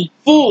they are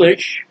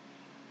foolish.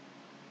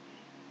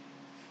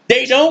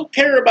 They don't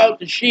care about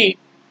the sheep.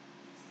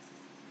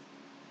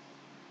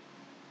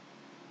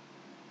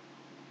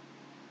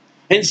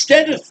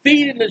 Instead of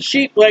feeding the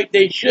sheep like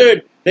they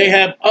should, they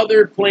have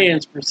other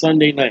plans for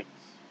Sunday nights.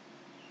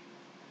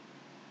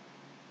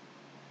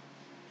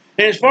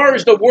 And as far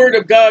as the Word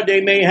of God,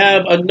 they may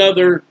have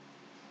another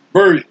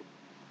version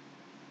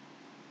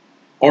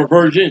or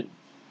version.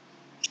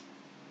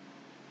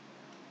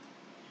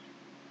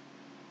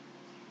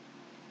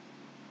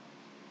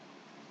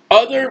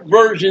 Other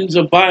versions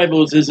of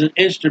Bibles is an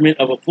instrument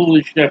of a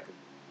foolish shepherd.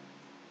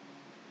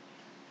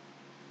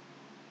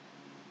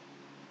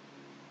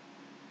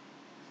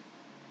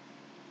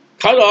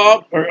 Cut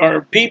off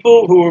are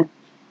people who are...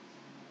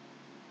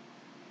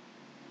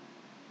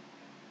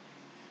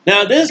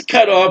 Now this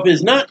cutoff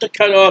is not the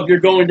cutoff you're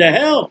going to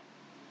hell.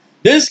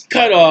 This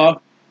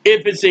cutoff,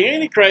 if it's the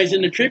Antichrist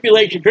in the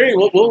tribulation period,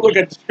 we'll look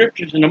at the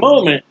scriptures in a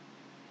moment.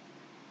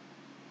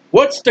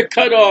 What's the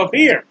cutoff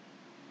here?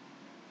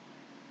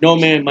 No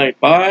man might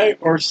buy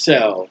or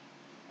sell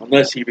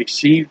unless he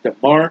received the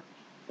mark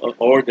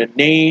or the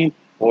name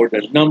or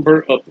the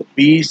number of the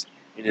beast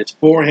in his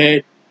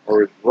forehead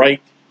or his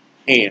right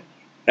hand.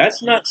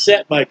 That's not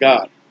set by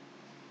God.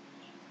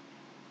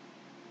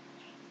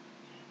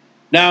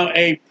 Now,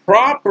 a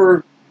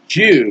proper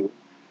Jew,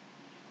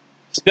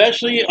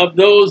 especially of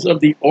those of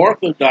the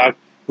Orthodox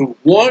who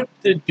want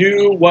to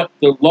do what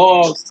the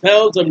law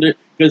tells them to,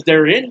 because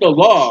they're in the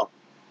law,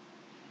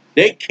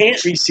 they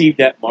can't receive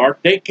that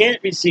mark, they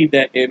can't receive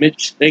that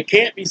image, they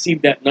can't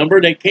receive that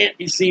number, they can't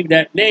receive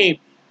that name.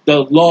 The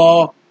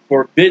law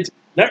forbids.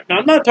 Now,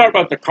 I'm not talking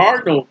about the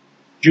cardinal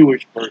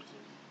Jewish person.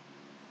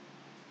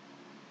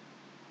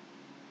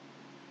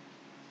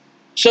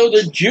 So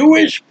the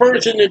Jewish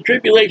person in the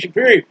tribulation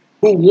period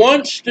who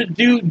wants to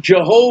do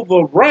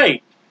Jehovah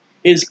right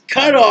is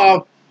cut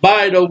off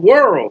by the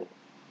world.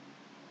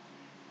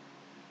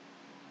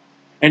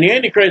 And the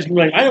Antichrist will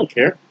be like, I don't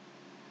care.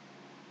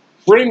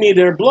 Bring me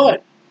their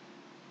blood.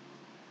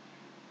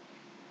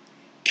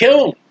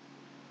 Kill them.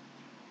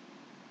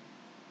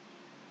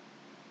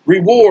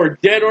 Reward,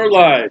 dead or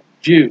alive,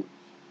 Jews.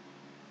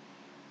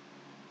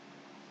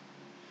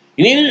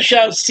 And neither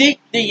shall seek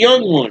the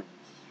young ones.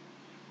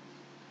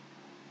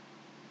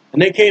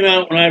 And they came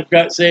out, when I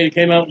forgot to say, they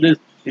came out with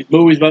these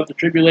movies about the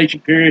tribulation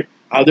period,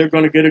 how they're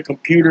going to get a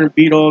computer and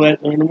beat all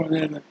that.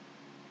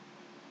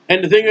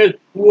 And the thing is,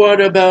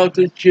 what about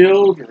the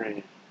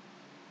children?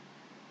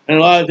 And a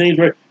lot of things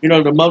where,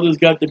 the mother's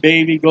got the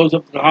baby, goes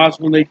up to the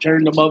hospital, and they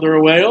turn the mother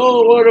away.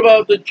 Oh, what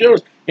about the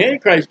children?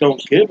 Antichrist don't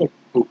give a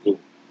poo-poo.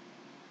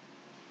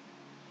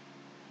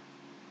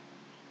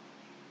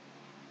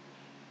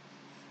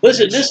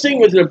 Listen, this thing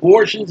with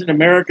abortions in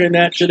America and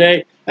that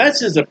today, that's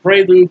just a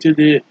prelude to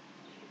the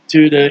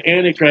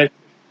Antichrist.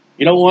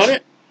 You don't want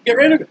it? Get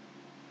rid of it.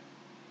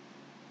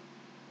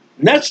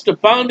 And that's the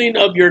founding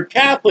of your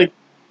Catholic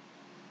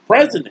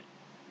president,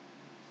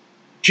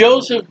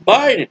 Joseph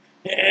Biden.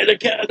 And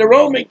the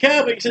Roman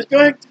Catholic says, go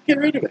ahead, get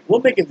rid of it.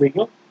 We'll make it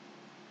legal.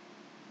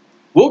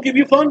 We'll give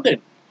you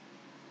funding.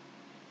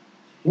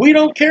 We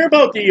don't care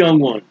about the young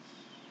ones.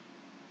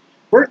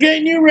 We're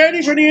getting you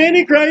ready for the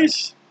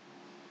Antichrist.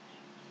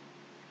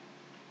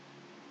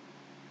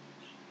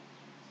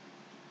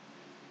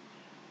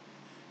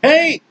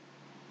 Hey,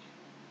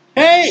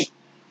 hey,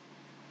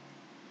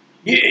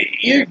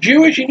 you're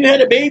Jewish and you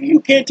had a baby, you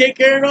can't take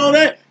care of all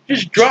that.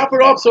 Just drop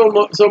it off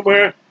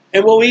somewhere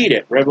and we'll eat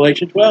it.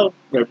 Revelation 12,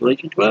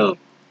 Revelation 12,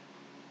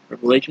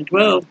 Revelation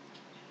 12.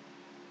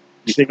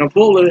 You think I'm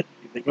full of it?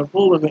 You think I'm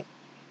full of it?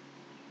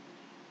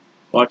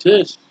 Watch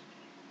this.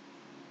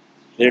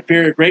 There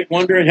appeared a great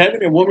wonder in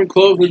heaven, a woman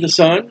clothed with the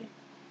sun,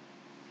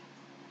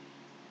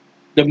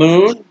 the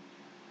moon,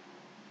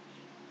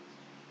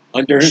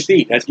 under her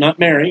feet. That's not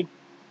Mary.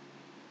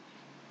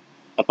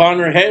 Upon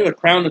her head a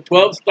crown of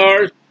 12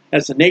 stars.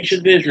 That's the nation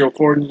of Israel,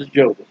 according to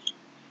Joseph.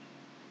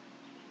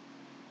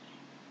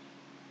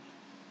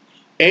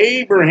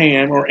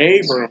 Abraham, or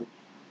Abram,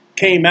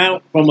 came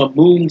out from a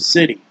moon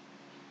city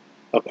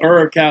of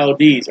Ur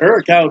Chaldees.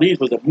 Ur Chaldees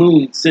was a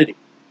moon city.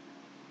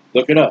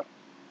 Look it up.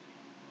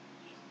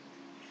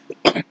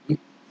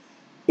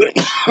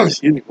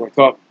 Excuse me for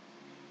talking.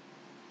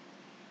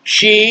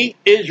 She,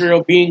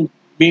 Israel, being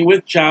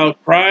with child,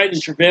 cried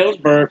and travailed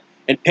in birth,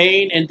 and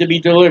pain, and to be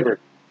delivered.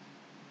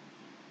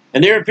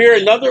 And there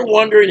appeared another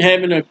wonder in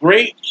heaven, a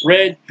great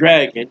red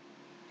dragon,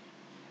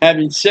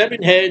 having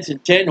 7 heads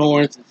and 10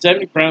 horns, and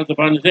 7 crowns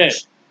upon his head.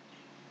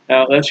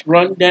 Now let's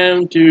run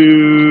down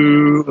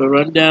to,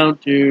 let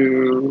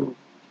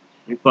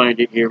me find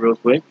it here real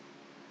quick.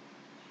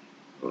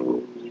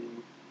 Okay.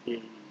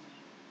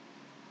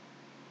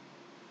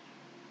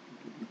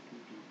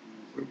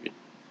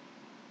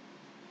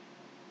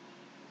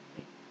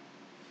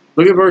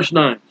 Look at verse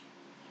 9.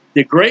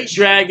 The great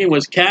dragon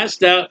was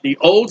cast out, the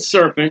old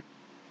serpent,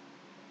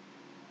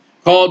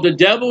 called the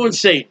devil and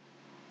Satan,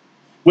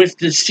 which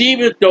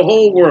deceiveth the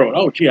whole world.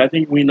 Oh, gee, I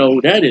think we know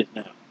who that is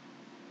now.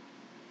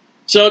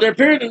 So there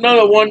appeared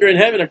another wonder in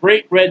heaven, a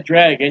great red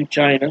dragon,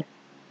 China,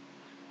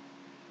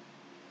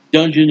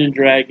 Dungeons and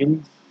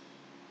Dragons,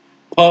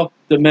 Puff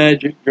the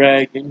Magic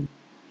Dragon.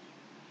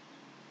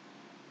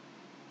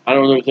 I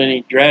don't know if there's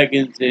any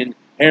dragons in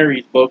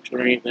Harry's books or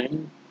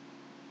anything.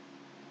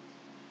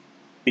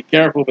 Be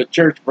careful, the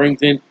church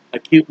brings in a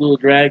cute little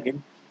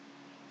dragon.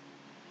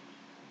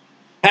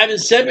 Having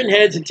 7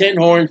 heads and 10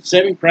 horns,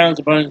 7 crowns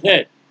upon his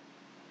head.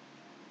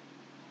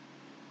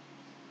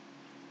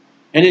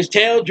 And his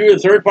tail drew a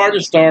third part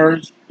of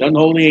stars, the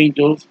unholy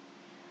angels,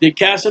 did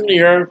cast them to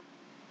the earth.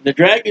 The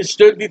dragon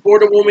stood before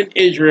the woman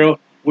Israel,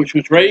 which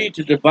was ready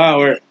to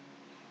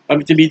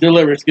to be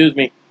delivered,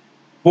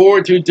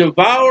 for to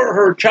devour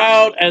her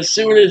child as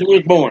soon as it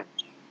was born.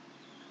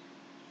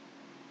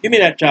 Give me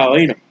that child,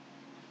 eat him.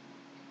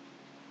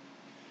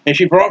 And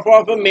she brought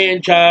forth a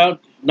man-child,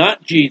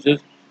 not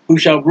Jesus, who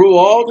shall rule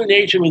all the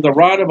nation with a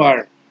rod of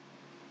iron.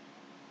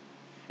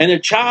 And the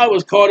child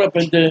was caught up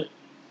into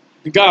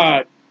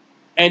God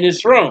and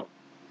his throne.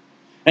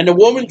 And the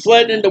woman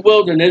fled in the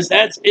wilderness,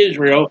 that's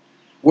Israel,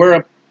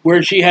 where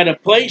she had a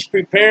place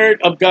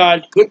prepared of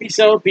God, could be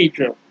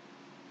Salpetra.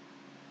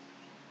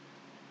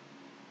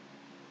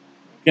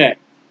 Okay,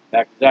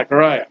 back to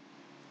Zechariah.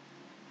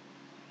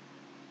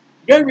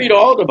 You got to read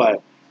all the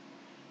Bible.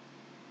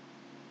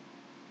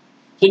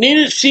 So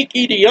neither seek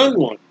ye the young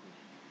one.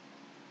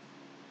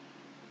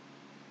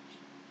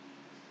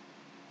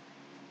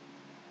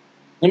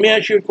 Let me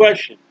ask you a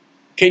question.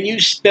 Can you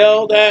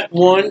spell that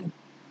one?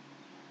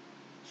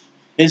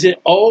 Is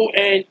it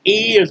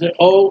O-N-E or is it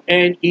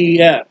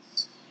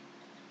O-N-E-S?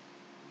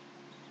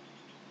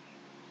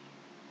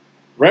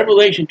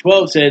 Revelation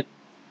 12 said,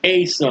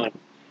 a son.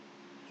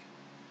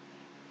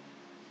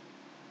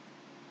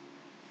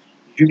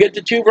 Did you get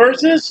the 2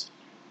 verses?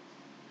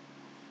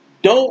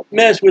 Don't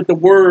mess with the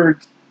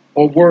words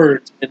or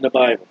words in the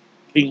Bible.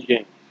 King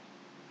James.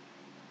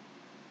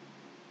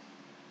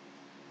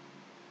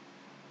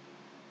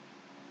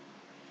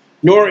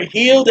 Nor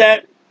heel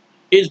that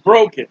is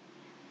broken.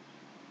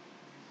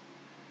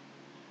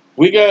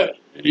 We got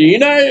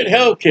United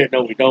Healthcare.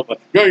 No, we don't.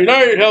 But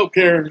United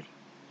Healthcare.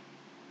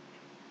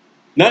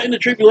 Not in the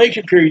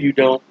tribulation period, you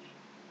don't.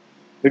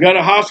 We got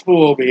a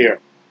hospital over here.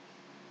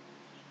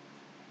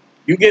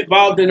 You get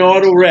involved in an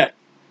auto wreck.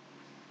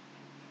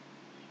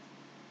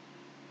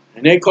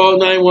 And they call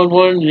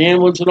 911, and the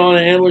ambulance and all, the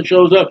ambulance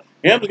shows up.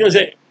 The ambulance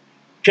is going to say,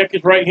 check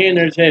his right hand,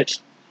 there's his.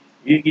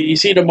 You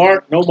see the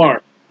mark? No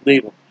mark.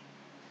 Leave him.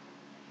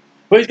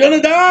 But he's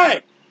going to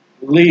die.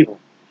 Leave him.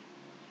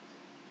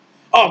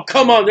 Oh,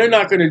 come on, they're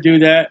not going to do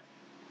that.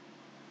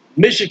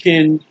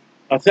 Michigan,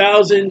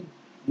 1,000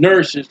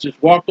 nurses just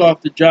walked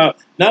off the job.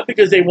 Not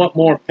because they want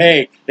more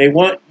pay. They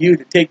want you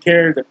to take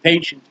care of the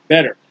patients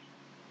better.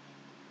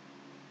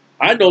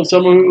 I know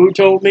someone who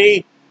told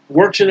me,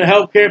 works in a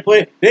healthcare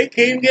place, they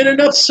can't even get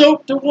enough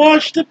soap to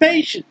wash the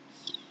patients.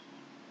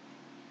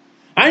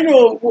 I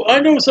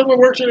know someone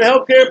works in a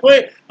healthcare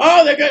place.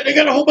 Oh, they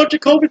got a whole bunch of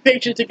COVID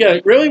patients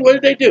together. Really? What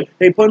did they do?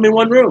 They put them in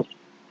one room.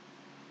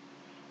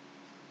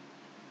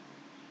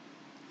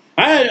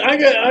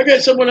 I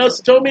got someone else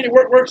that told me that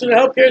works in a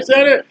healthcare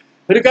center,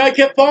 but the guy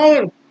kept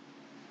falling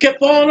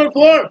on the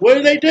floor. What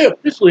did they do?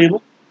 Just leave him.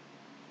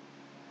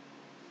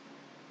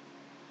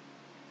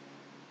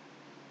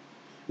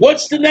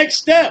 What's the next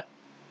step?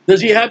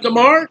 Does he have the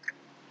mark?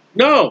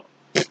 No.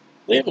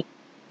 Leave him.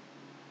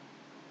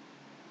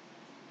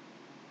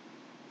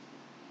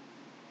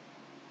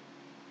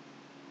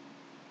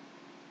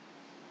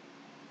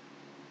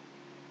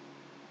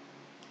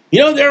 You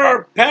know, there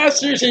are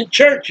pastors in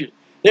churches.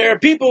 There are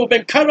people who have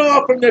been cut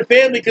off from their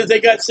family because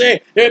they got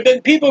saved. There have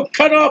been people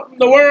cut off from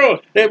the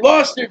world. They've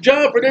lost their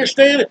job for their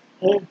stand.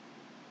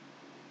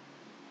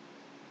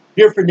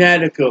 You're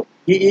fanatical.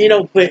 You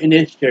don't fit in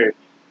this church.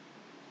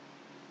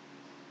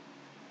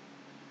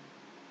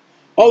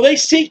 Oh, they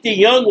seek the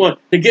young one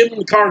to give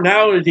them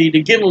carnality,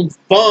 to give them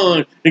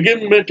fun, to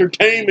give them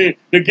entertainment,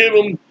 to give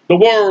them the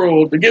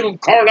world, to give them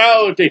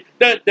carnality.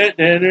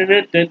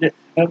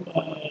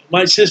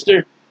 My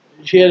sister,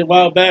 she had a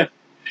while back,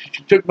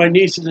 she took my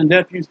nieces and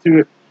nephews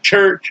to a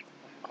church.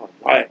 Oh,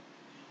 right.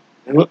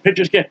 And what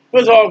pictures came? It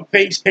was all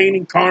face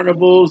painting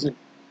carnivals. And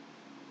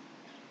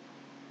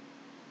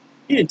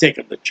he didn't take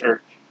them to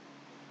church.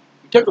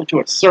 He took them to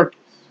a circus.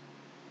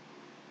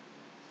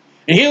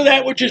 And heal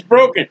that which is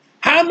broken.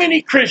 How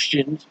many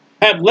Christians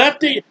have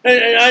left it?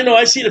 And I know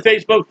I see the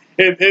Facebook.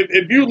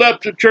 If you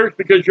left the church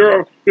because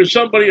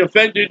somebody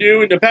offended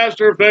you and the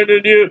pastor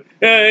offended you,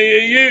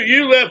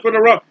 you left for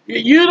the wrong.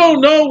 You don't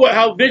know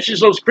how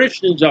vicious those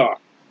Christians are.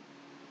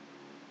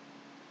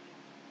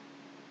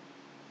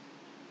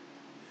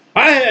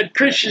 I had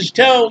Christians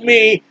tell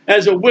me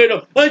as a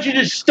widow, "Why don't you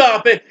just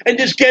stop it and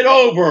just get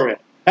over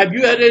it?" Have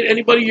you had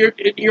anybody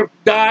your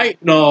die?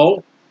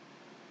 No.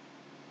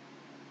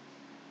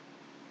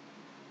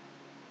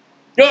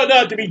 You ought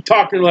not to be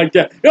talking like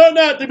that. You ought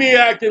not to be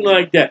acting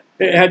like that.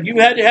 Have you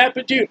had it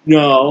happen to you?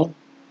 No.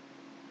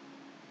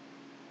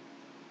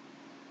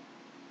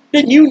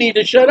 Then you need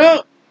to shut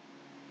up.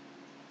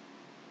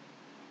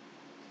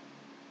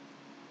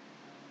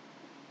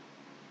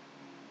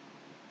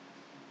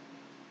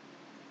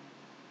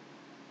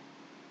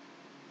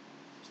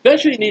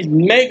 Especially in these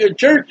mega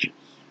churches.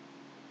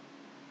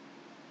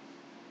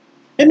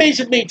 It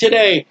amazes me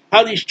today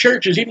how these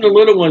churches, even the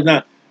little ones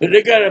now,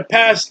 they got a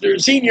pastor,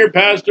 senior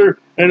pastor,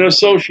 and an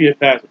associate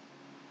pastor.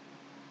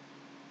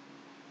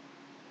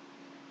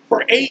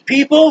 For 8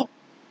 people?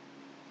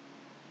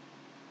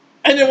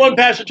 And then one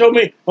pastor told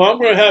me, "Well, I'm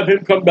going to have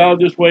him come down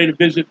this way to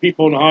visit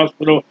people in the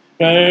hospital.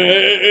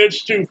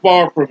 It's too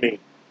far for me."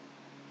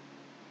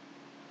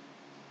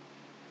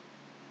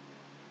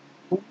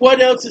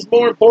 What else is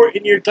more important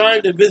in your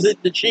time to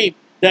visit the sheep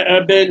that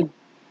have been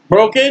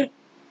broken?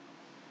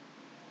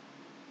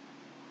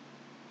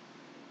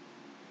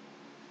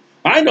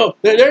 I know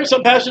there are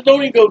some pastors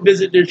don't even go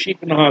visit their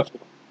sheep in the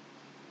hospital.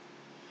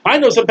 I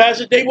know some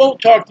pastors, they won't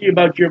talk to you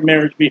about your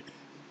marriage.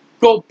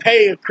 Go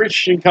pay a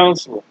Christian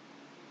counselor.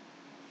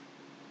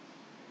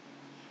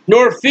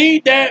 Nor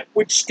feed that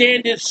which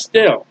standeth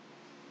still.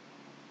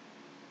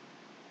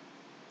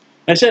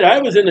 I said, I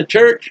was in the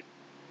church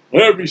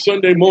every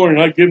Sunday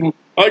morning. I give them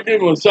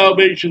a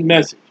salvation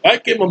message. I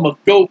give them a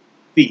goat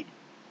feed.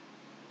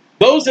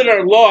 Those that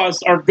are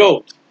lost are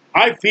goats.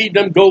 I feed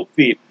them goat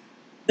feed.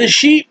 The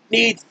sheep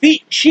need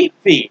sheep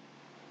feed.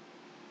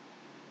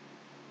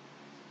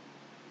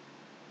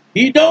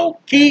 You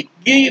don't keep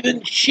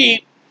giving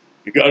sheep.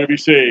 You got to be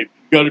saved.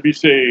 You got to be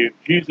saved.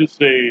 Jesus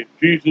saved.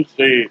 Jesus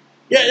saved.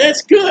 Yeah,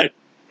 that's good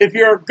if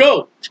you're a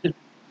goat.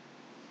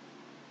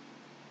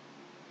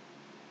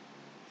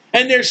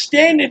 And they're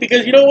standing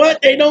because you know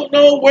what? They don't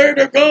know where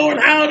to go and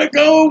how to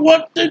go and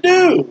what to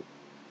do.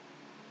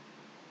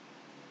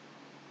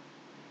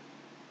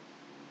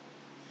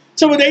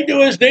 So what they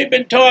do is they've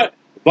been taught,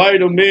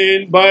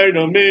 vitamin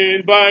from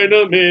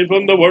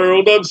the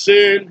world of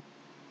sin.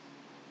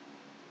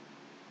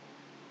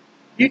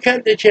 You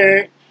come to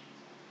church.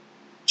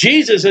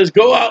 Jesus says,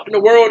 go out in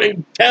the world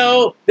and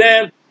tell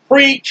them,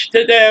 preach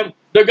to them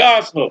the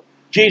gospel.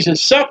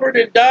 Jesus suffered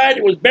and died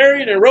and was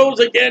buried and rose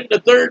again the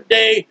 3rd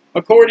day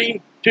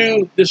according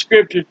to the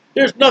scriptures.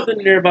 There's nothing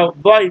there about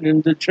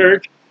inviting the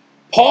church.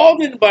 Paul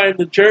didn't invite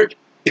the church.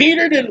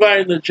 Peter didn't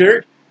invite the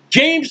church.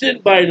 James didn't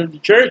invite the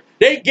church.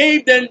 They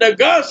gave them the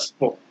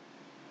gospel.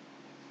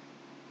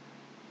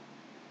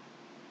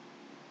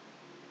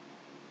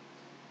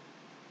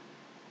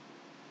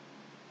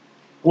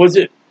 Was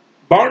it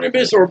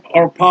Barnabas or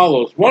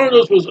Apollos? One of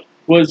those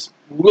was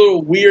a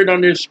little weird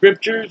on their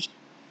scriptures.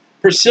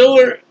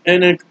 Priscilla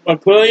and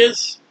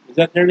Aquilus, is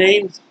that their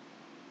names?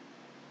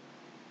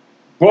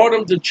 Brought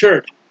him to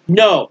church.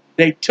 No,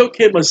 they took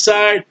him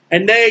aside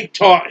and they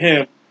taught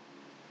him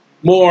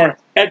more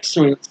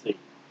excellency.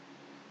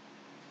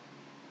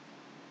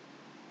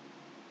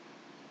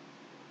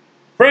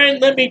 Friend,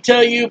 let me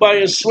tell you by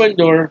a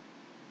swindler,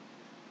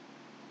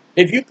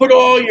 if you put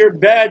all your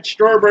bad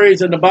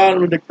strawberries in the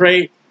bottom of the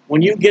crate,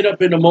 when you get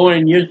up in the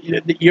morning,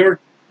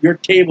 your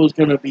table is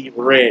going to be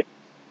red.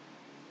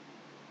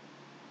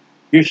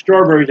 Your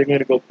strawberries are going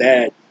to go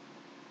bad.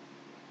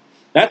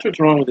 That's what's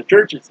wrong with the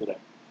churches today.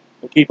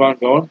 We'll keep on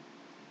going.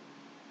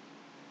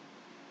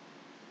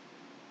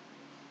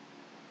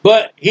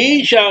 But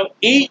he shall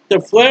eat the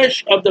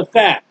flesh of the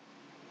fat.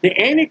 The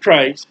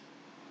Antichrist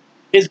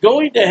is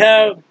going to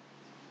have, what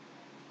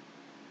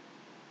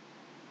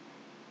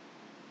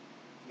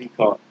do you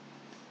call it?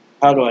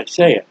 How do I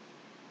say it?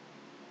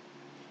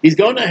 He's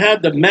going to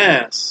have the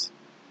mass,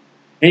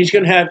 and he's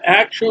going to have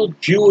actual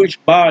Jewish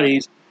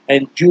bodies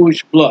and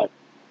Jewish blood.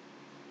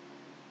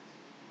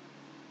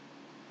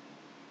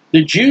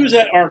 The Jews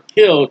that are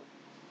killed,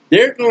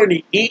 they're going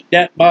to eat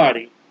that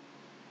body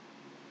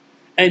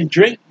and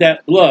drink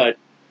that blood.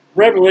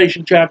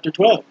 Revelation chapter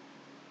 12.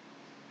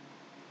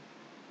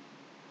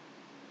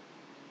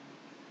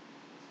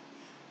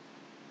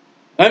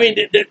 I mean,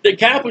 the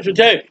Catholics will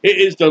tell you, it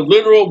is the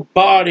literal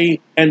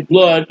body and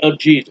blood of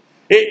Jesus.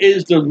 It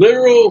is the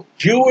literal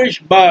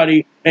Jewish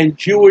body and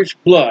Jewish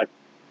blood.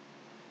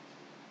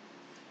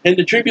 In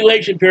the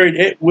tribulation period,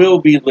 it will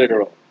be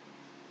literal.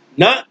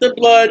 Not the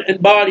blood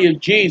and body of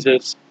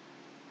Jesus.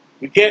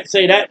 We can't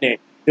say that name.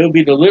 It will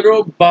be the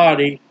literal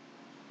body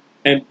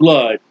and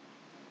blood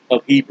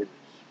of Hebrews.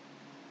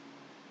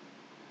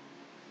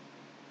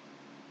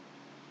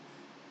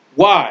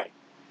 Why?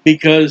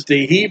 Because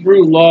the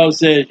Hebrew law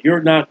says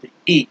you're not to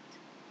eat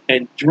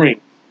and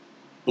drink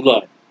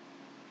blood.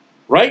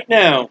 Right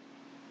now,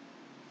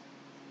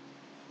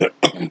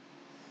 in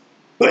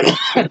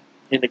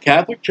the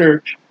Catholic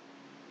Church,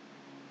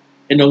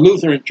 in the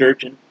Lutheran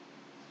Church, and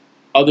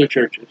other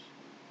churches,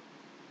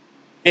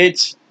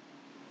 it's,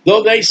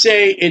 though they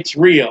say it's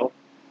real,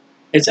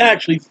 it's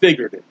actually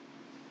figurative.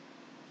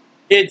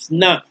 It's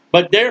not.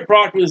 But their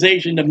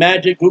proclamation, the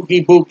magic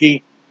hooky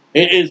pooky,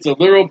 it is the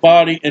literal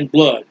body and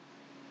blood.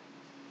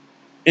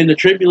 In the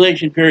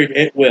tribulation period,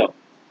 it will.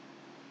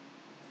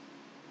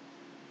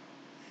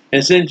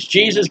 And since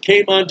Jesus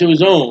came unto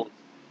his own,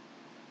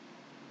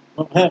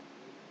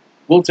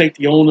 we'll take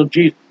the own of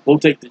Jesus. We'll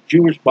take the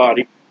Jewish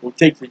body. We'll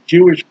take the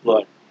Jewish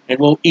blood. And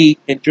we'll eat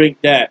and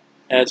drink that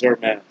as our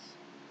mass.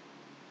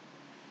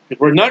 Because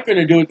we're not going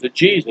to do it to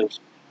Jesus,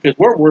 because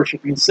we're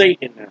worshiping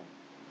Satan now.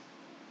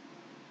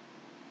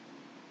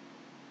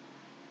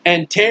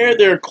 And tear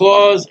their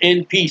claws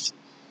in pieces.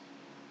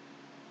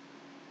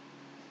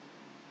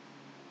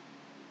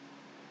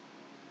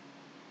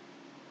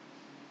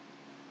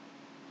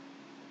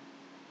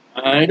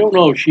 I don't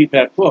know if sheep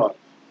have claws.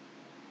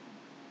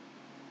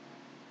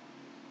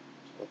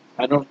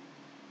 I don't.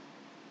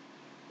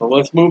 But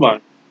let's move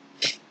on.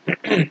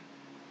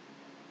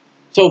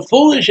 So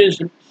foolish is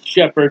the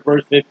shepherd,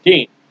 verse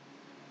 15.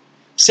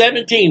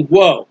 17,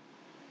 woe.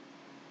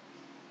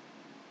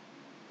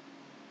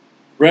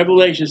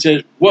 Revelation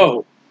says,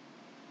 woe,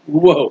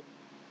 woe,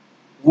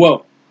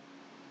 woe.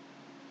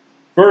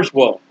 First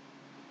woe.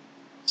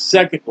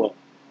 Second woe.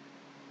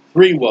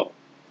 3 woe.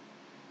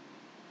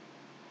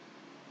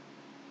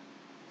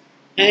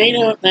 I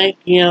don't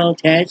like the Old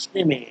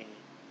Testament.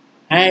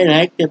 I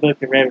like the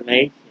book of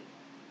Revelation.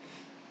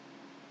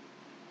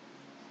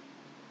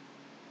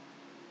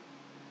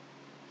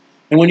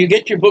 And when you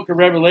get your book of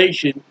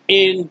Revelation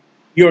in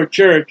your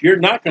church, you're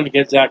not going to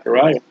get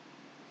Zechariah.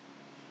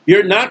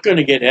 You're not going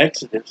to get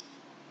Exodus.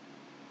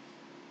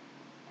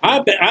 I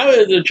was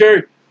at the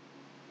church.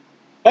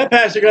 That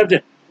pastor comes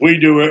in. We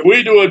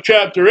do a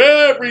chapter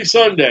every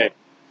Sunday.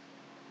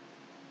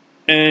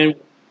 And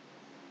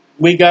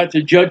we got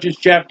to Judges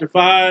chapter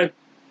 5,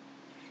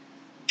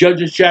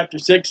 Judges chapter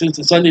 6, since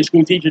the Sunday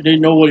school teacher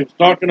didn't know what he was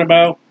talking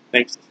about,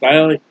 thanks to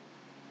Stiley.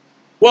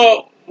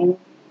 Well,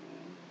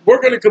 we're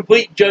going to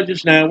complete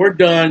Judges now. We're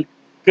done,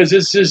 because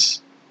this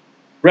is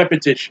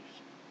repetitious.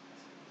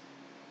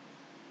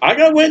 I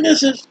got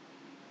witnesses.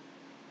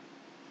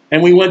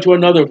 And we went to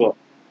another book.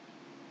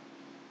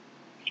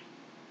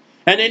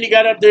 And then you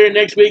got up there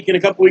next week and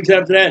a couple weeks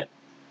after that.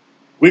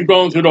 We've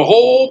gone through the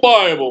whole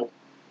Bible.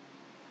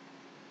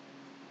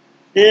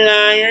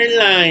 Liar,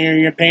 liar,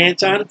 your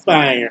pants on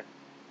fire.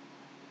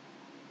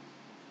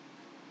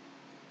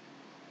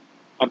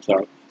 I'm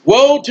sorry.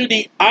 Woe to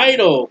the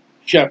idol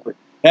shepherd.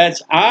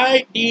 That's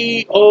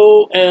I-D-O-L.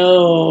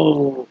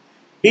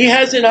 He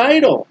has an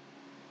idol.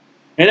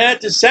 And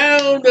at the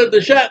sound of the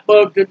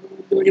shatbook,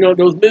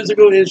 those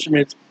musical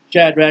instruments,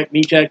 Shadrach,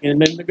 Meshach,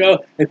 and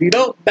Abednego, if you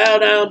don't bow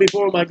down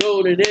before my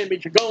golden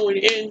image, you're going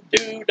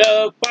into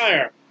the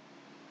fire.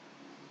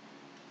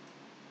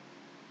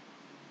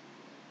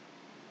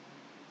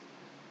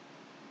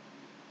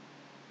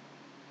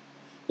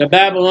 The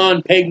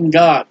Babylon pagan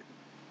god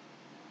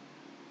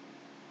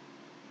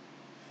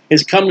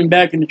is coming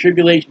back in the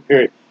tribulation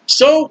period.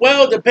 So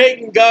well the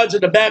pagan gods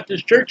of the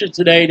Baptist churches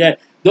today that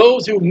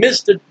those who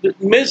missed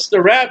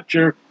the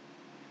rapture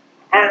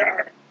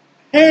are,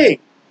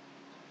 hey,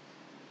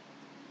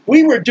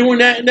 we were doing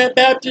that in that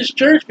Baptist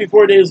church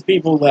before those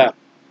people left.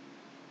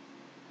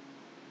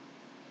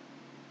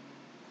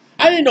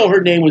 I didn't know her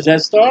name was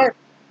Estar.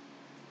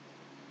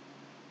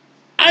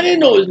 I didn't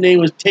know his name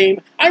was Tame.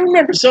 I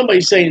remember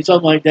somebody saying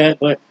something like that,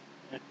 but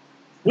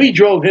We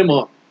drove him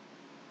off.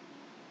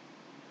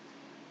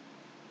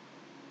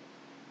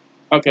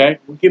 Okay,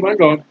 we'll keep on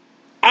going.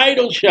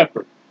 Idol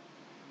shepherd.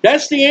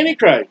 That's the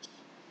Antichrist.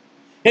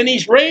 And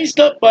he's raised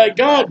up by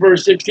God,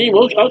 verse 16.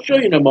 Well, I'll show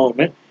you in a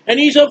moment. And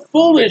he's a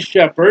foolish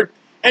shepherd,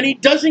 and he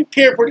doesn't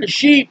care for the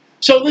sheep.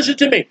 So listen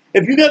to me.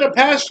 If you got a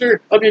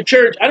pastor of your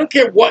church, I don't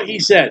care what he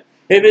said.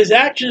 If his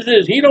actions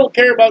is he don't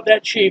care about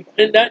that sheep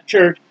in that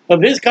church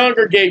of his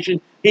congregation,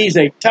 he's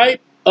a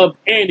type of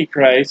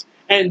Antichrist.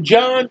 And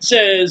John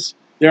says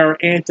there are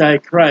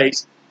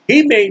Antichrists.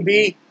 He may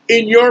be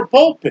in your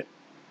pulpit.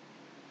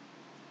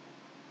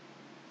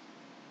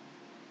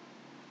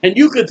 And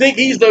you could think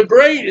he's the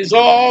great, is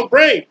all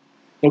great.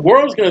 The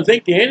world's going to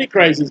think the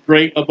Antichrist is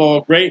great of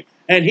all great,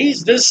 and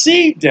he's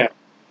deceived them.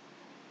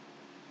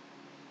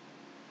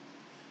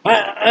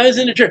 I was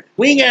in the church.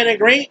 We got a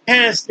great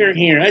pastor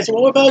here. I said,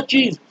 well, what about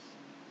Jesus?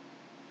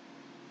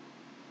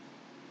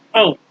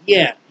 Oh,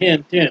 yeah,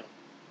 him too.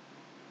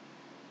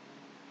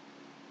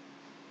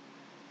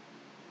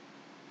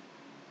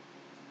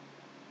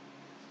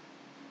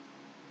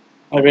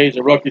 I raised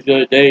a ruckus the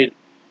other day.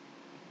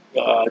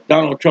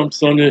 Donald Trump's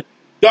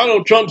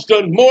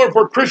done more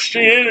for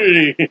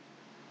Christianity.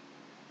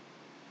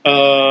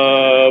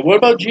 What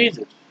about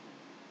Jesus?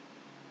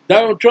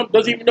 Donald Trump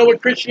doesn't even know what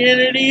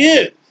Christianity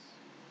is.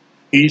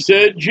 He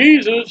said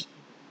Jesus.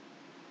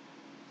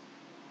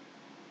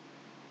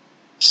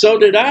 So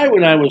did I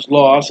when I was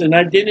lost, and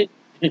I didn't.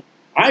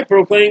 I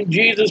proclaimed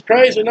Jesus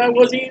Christ, and I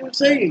wasn't even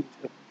saved.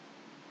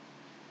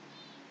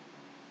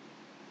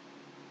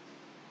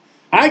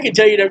 I can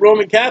tell you that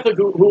Roman Catholic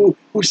who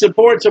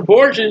supports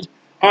abortions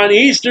on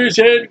Easter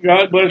said,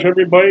 God bless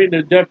everybody,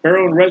 the death,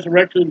 burial, and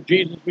resurrection of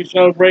Jesus we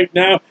celebrate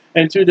now,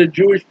 and to the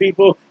Jewish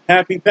people,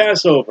 happy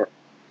Passover.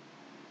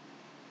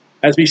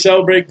 As we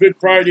celebrate Good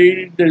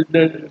Friday,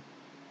 the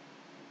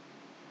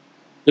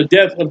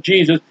death of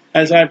Jesus,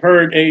 as I've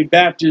heard a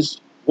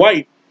Baptist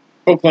wife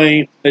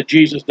proclaim that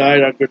Jesus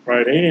died on Good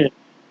Friday.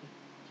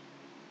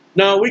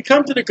 Now, we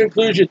come to the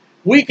conclusion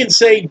we can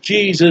say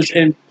Jesus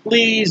and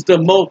please the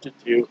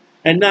multitude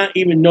and not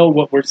even know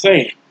what we're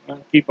saying.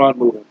 I'll keep on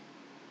moving.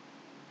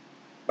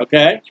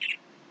 Okay?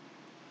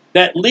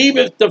 That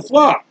leaveth the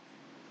flock.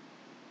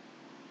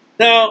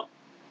 Now,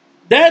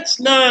 that's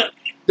not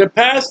the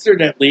pastor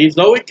that leaves,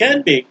 though it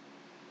can be.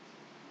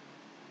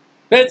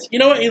 That's, you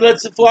know what? He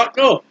lets the flock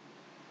go.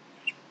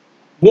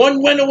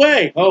 One went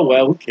away. Oh,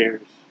 well, who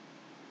cares?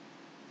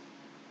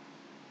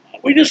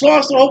 We just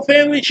lost the whole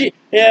family sheep.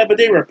 Yeah, but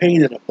they were a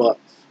pain in the butt.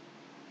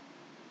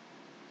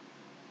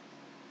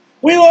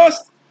 We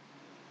lost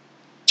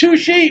 2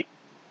 sheep.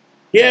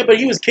 Yeah, but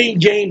he was King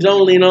James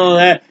only and all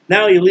that.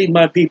 Now you leave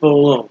my people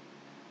alone.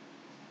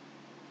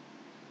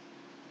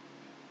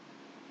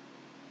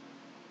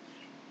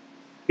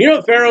 You know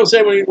what Pharaoh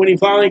said when he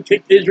finally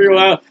kicked Israel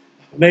out?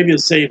 Maybe he'll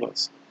save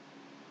us.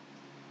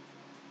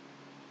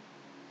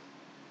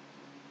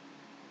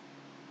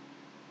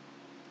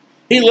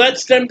 He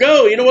lets them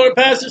go. You know what a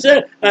pastor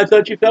said? I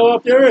thought you fell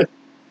off the earth.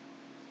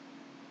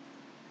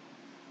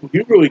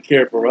 You really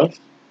care for us.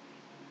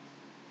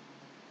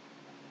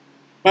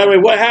 By the way,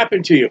 what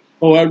happened to you?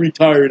 Oh, I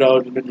retired out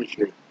of the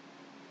ministry.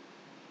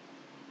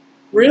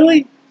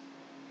 Really?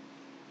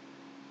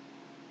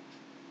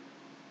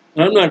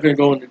 I'm not going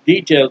to go into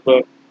details,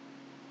 but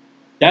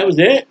that was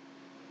it?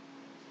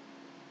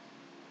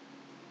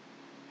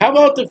 How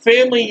about the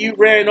family you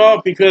ran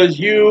off because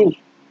you...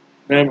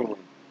 Never mind.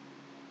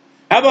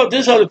 How about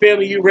this other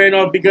family you ran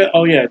off because...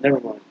 Oh, yeah,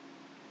 never mind.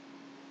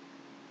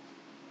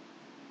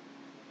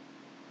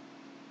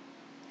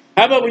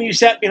 How about when you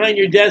sat behind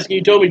your desk and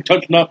you told me,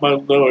 touch not my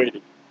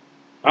Lord?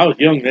 I was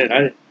young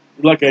then.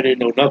 Lucky I didn't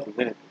know nothing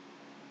then.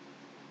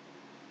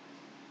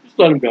 Just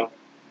let him go.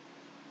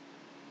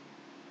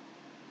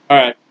 All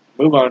right,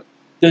 move on.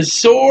 The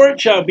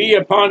sword shall be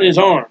upon his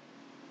arm,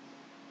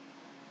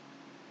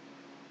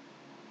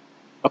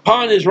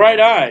 upon his right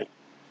eye.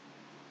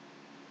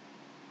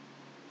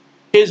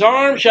 His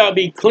arm shall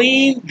be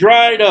clean,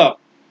 dried up,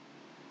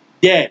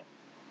 dead.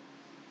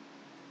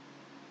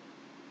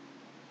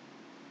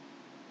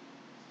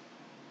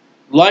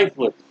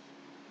 Lifeless.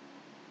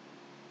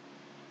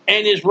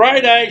 And his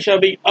right eye shall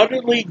be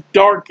utterly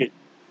darkened,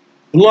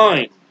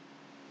 blind.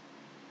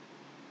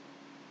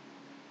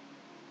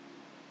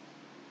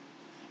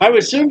 I would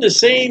assume the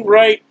same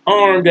right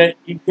arm that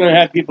you're going to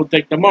have people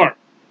take the mark,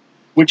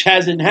 which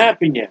hasn't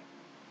happened yet.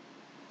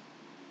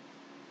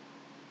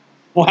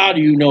 Well, how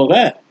do you know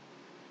that?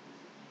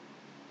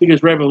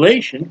 Because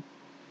Revelation.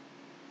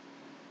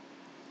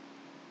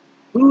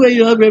 Ooh, I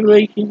love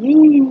Revelation.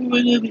 Ooh,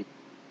 I love it.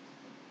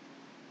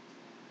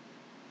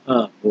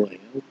 Oh, boy.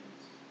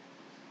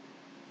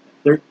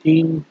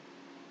 13.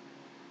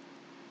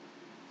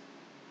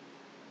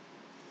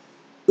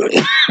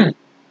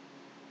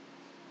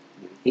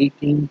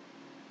 18.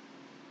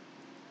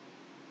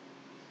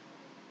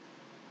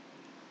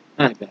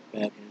 I got back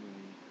anyway.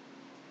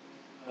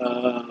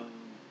 So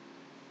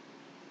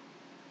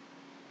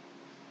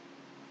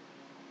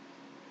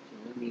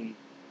let me.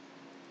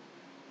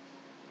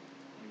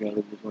 I gotta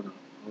look this one up.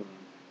 Hold on.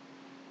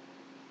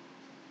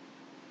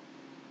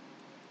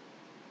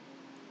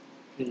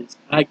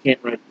 I can't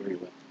write very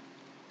well.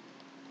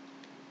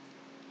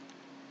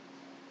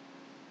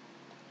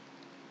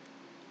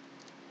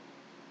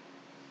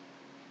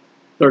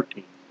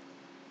 Thirteen.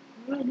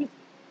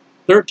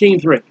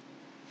 13:3.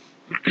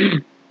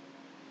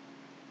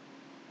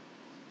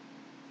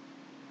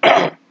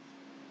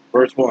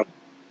 Verse 1.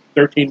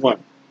 13:1.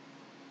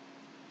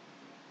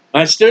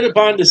 I stood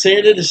upon the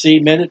sand of the sea,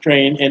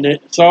 Mediterranean, and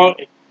saw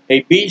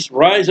a beast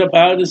rise up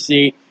out of the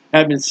sea,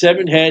 having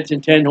 7 heads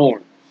and 10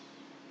 horns.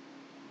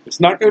 It's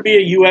not going to be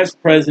a U.S.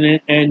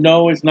 president, and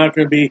no, it's not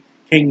going to be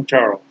King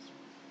Charles.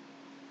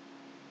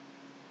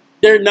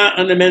 They're not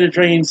on the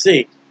Mediterranean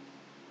Sea.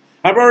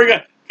 I've already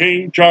got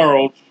King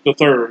Charles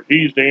III.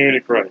 He's the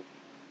Antichrist.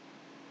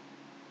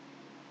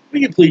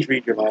 Will you please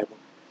read your Bible?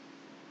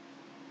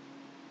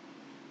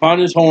 Upon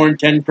his horn,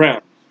 10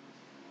 crowns.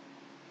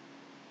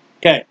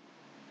 Okay,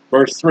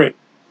 verse 3.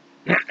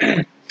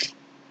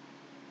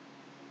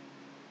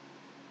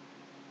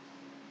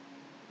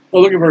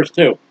 Well, look at verse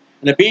 2.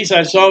 And the beast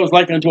I saw was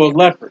like unto a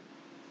leopard.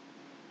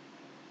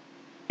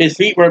 His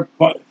feet were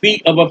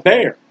feet of a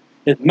bear.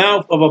 His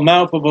mouth of a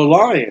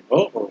lion.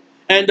 Uh-oh.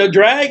 And the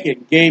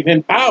dragon gave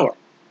him power.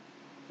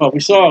 Well,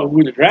 we saw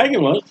who the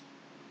dragon was.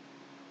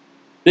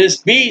 This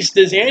beast,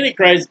 this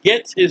Antichrist,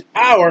 gets his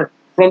power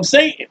from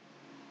Satan.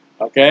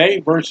 Okay,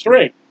 verse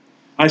 3.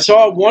 I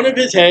saw one of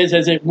his heads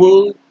as it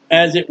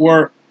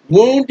were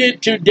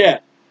wounded to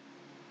death.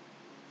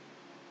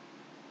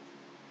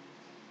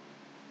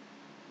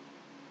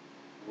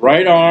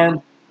 Right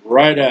arm,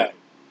 right eye.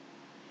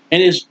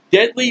 And his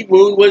deadly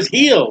wound was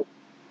healed.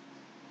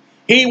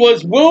 He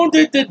was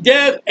wounded to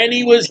death and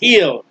he was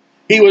healed.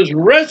 He was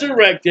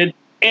resurrected,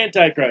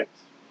 Antichrist.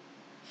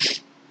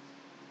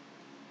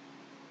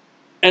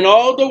 And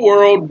all the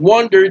world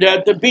wondered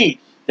at the beast.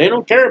 They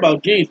don't care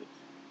about Jesus.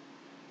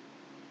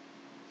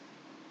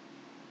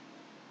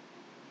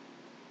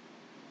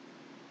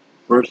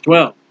 Verse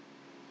 12.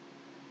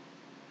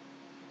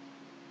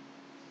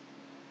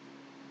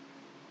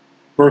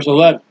 Verse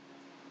 11.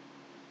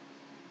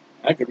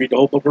 I could read the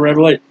whole book of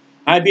Revelation.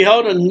 I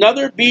beheld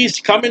another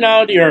beast coming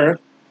out of the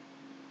earth,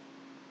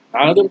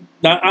 not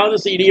out of the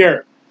sea, the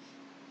earth.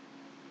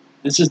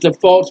 This is the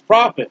false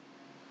prophet.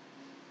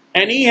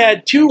 And he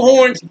had 2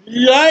 horns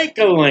like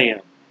a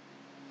lamb.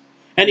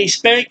 And he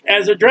spake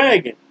as a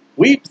dragon.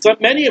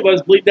 Many of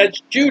us believe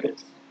that's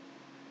Judas.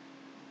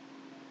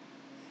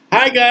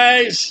 Hi,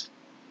 guys.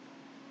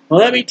 Well,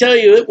 let me tell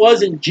you, it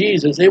wasn't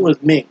Jesus. It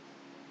was me.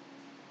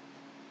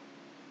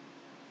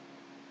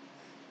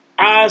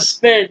 I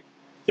spent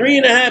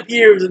 3.5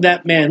 years with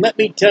that man. Let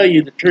me tell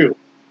you the truth.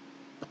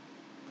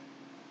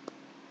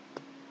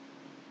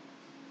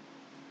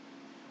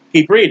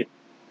 Keep reading.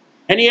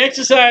 And he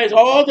exercised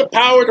all the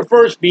power of the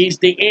first beast,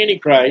 the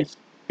Antichrist,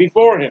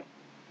 before him.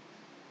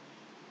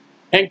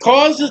 And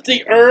causes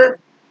the earth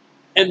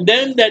and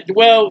them that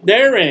dwell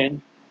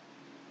therein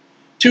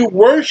to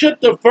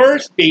worship the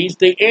first beast,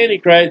 the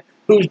Antichrist,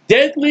 whose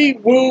deadly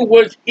wound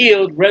was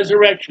healed,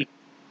 resurrection.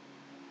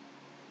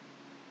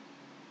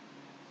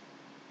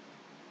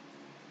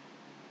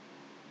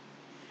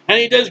 And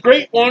he does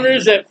great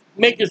wonders that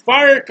make his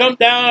fire come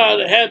down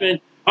out of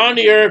heaven on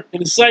the earth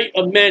in the sight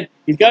of men.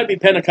 He's got to be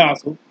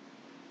Pentecostal.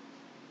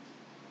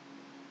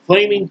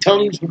 Flaming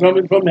tongues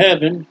coming from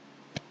heaven.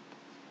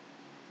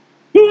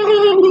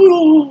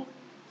 Look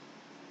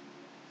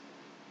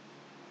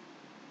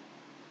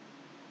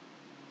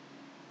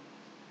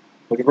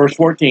at verse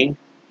 14.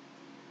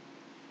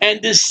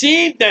 And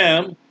deceive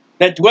them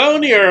that dwell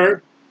in the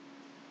earth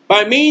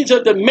by means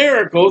of the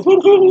miracles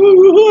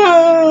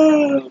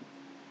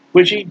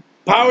which he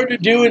power to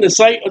do in the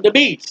sight of the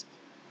beast,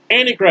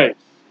 Antichrist.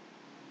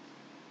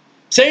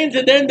 Saying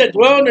to them that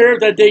dwell on the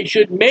earth that they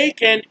should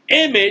make an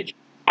image,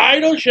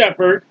 idol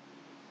shepherd,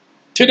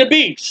 to the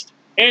beast,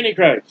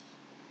 Antichrist,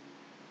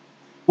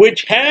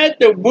 which had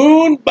the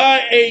wound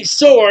by a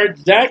sword,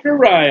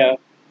 Zechariah,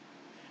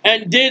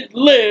 and did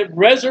live,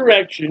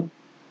 resurrection,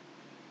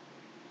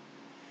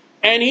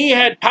 and he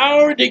had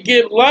power to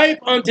give life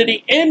unto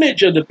the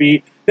image of the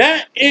beast.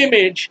 That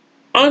image,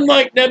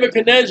 unlike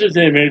Nebuchadnezzar's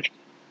image,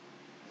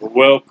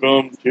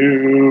 welcome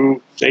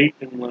to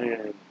Satan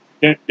land.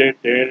 I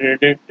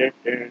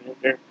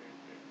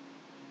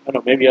don't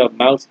know, maybe a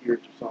mouse ears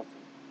or something.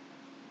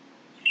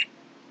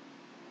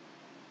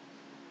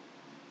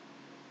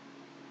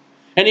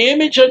 And the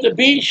image of the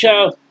beast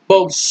shall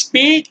both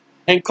speak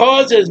and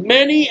cause as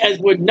many as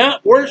would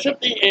not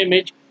worship the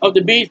image of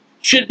the beast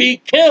should be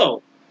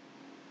killed.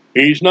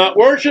 He's not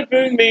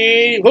worshiping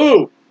me.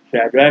 Who?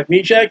 Shadrach,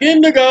 Meshach,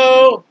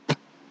 Indigo.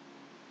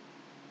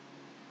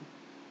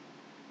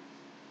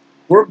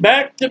 We're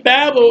back to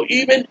Babel,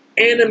 even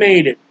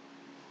animated.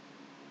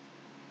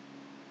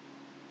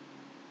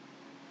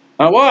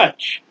 Now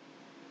watch.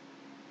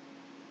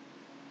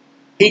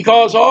 He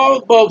calls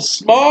all, both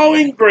small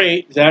and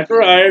great,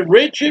 Zechariah,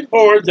 rich and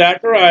poor,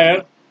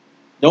 Zechariah,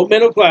 no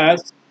middle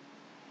class,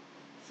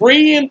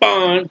 free and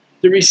bond,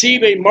 to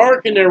receive a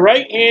mark in their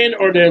right hand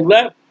or their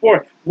left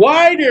forehead.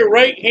 Why their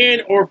right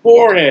hand or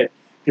forehead?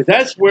 Because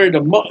that's where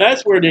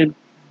the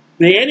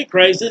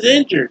Antichrist is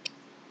injured.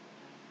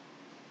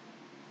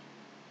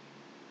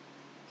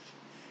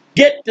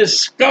 Get the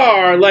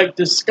scar like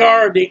the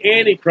scar of the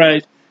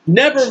Antichrist.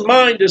 Never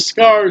mind the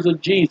scars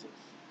of Jesus.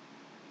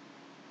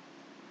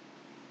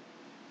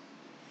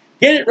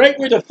 Get it right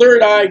where the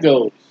third eye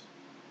goes.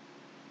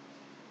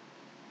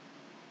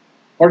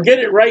 Or get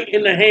it right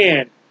in the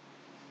hand.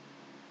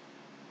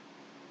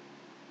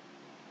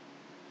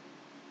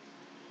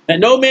 That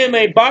no man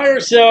may buy or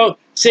sell,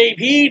 save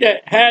he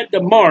that had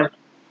the mark,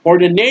 or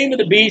the name of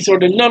the beast, or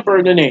the number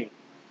of the name.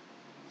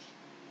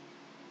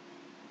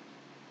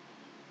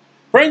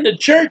 Friend, the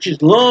church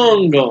is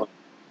long gone.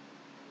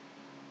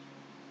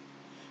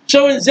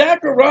 So in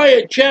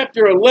Zechariah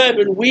chapter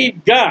 11,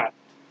 we've got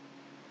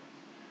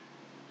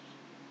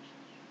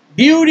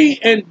beauty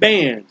and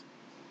band.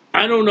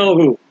 I don't know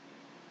who.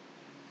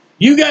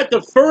 You got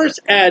the first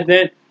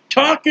advent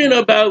talking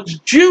about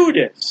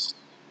Judas,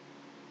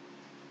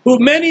 who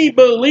many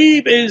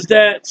believe is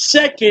that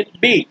second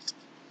beast.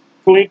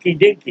 Flinky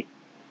dinky.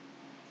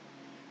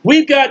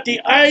 We've got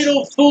the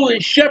idle,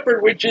 foolish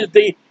shepherd, which is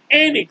the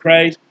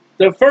Antichrist,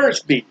 the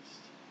first beast,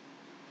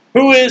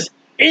 who is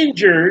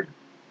injured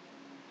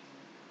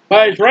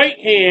by his right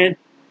hand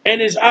and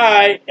his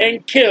eye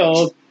and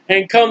killed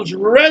and comes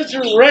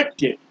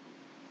resurrected.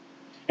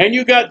 And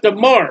you got the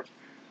mark.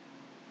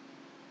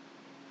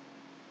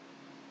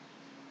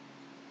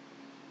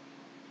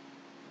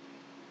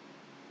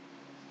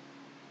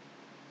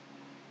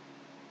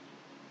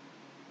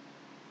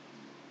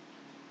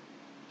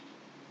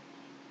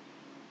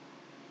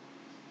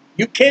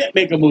 You can't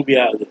make a movie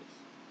out of this.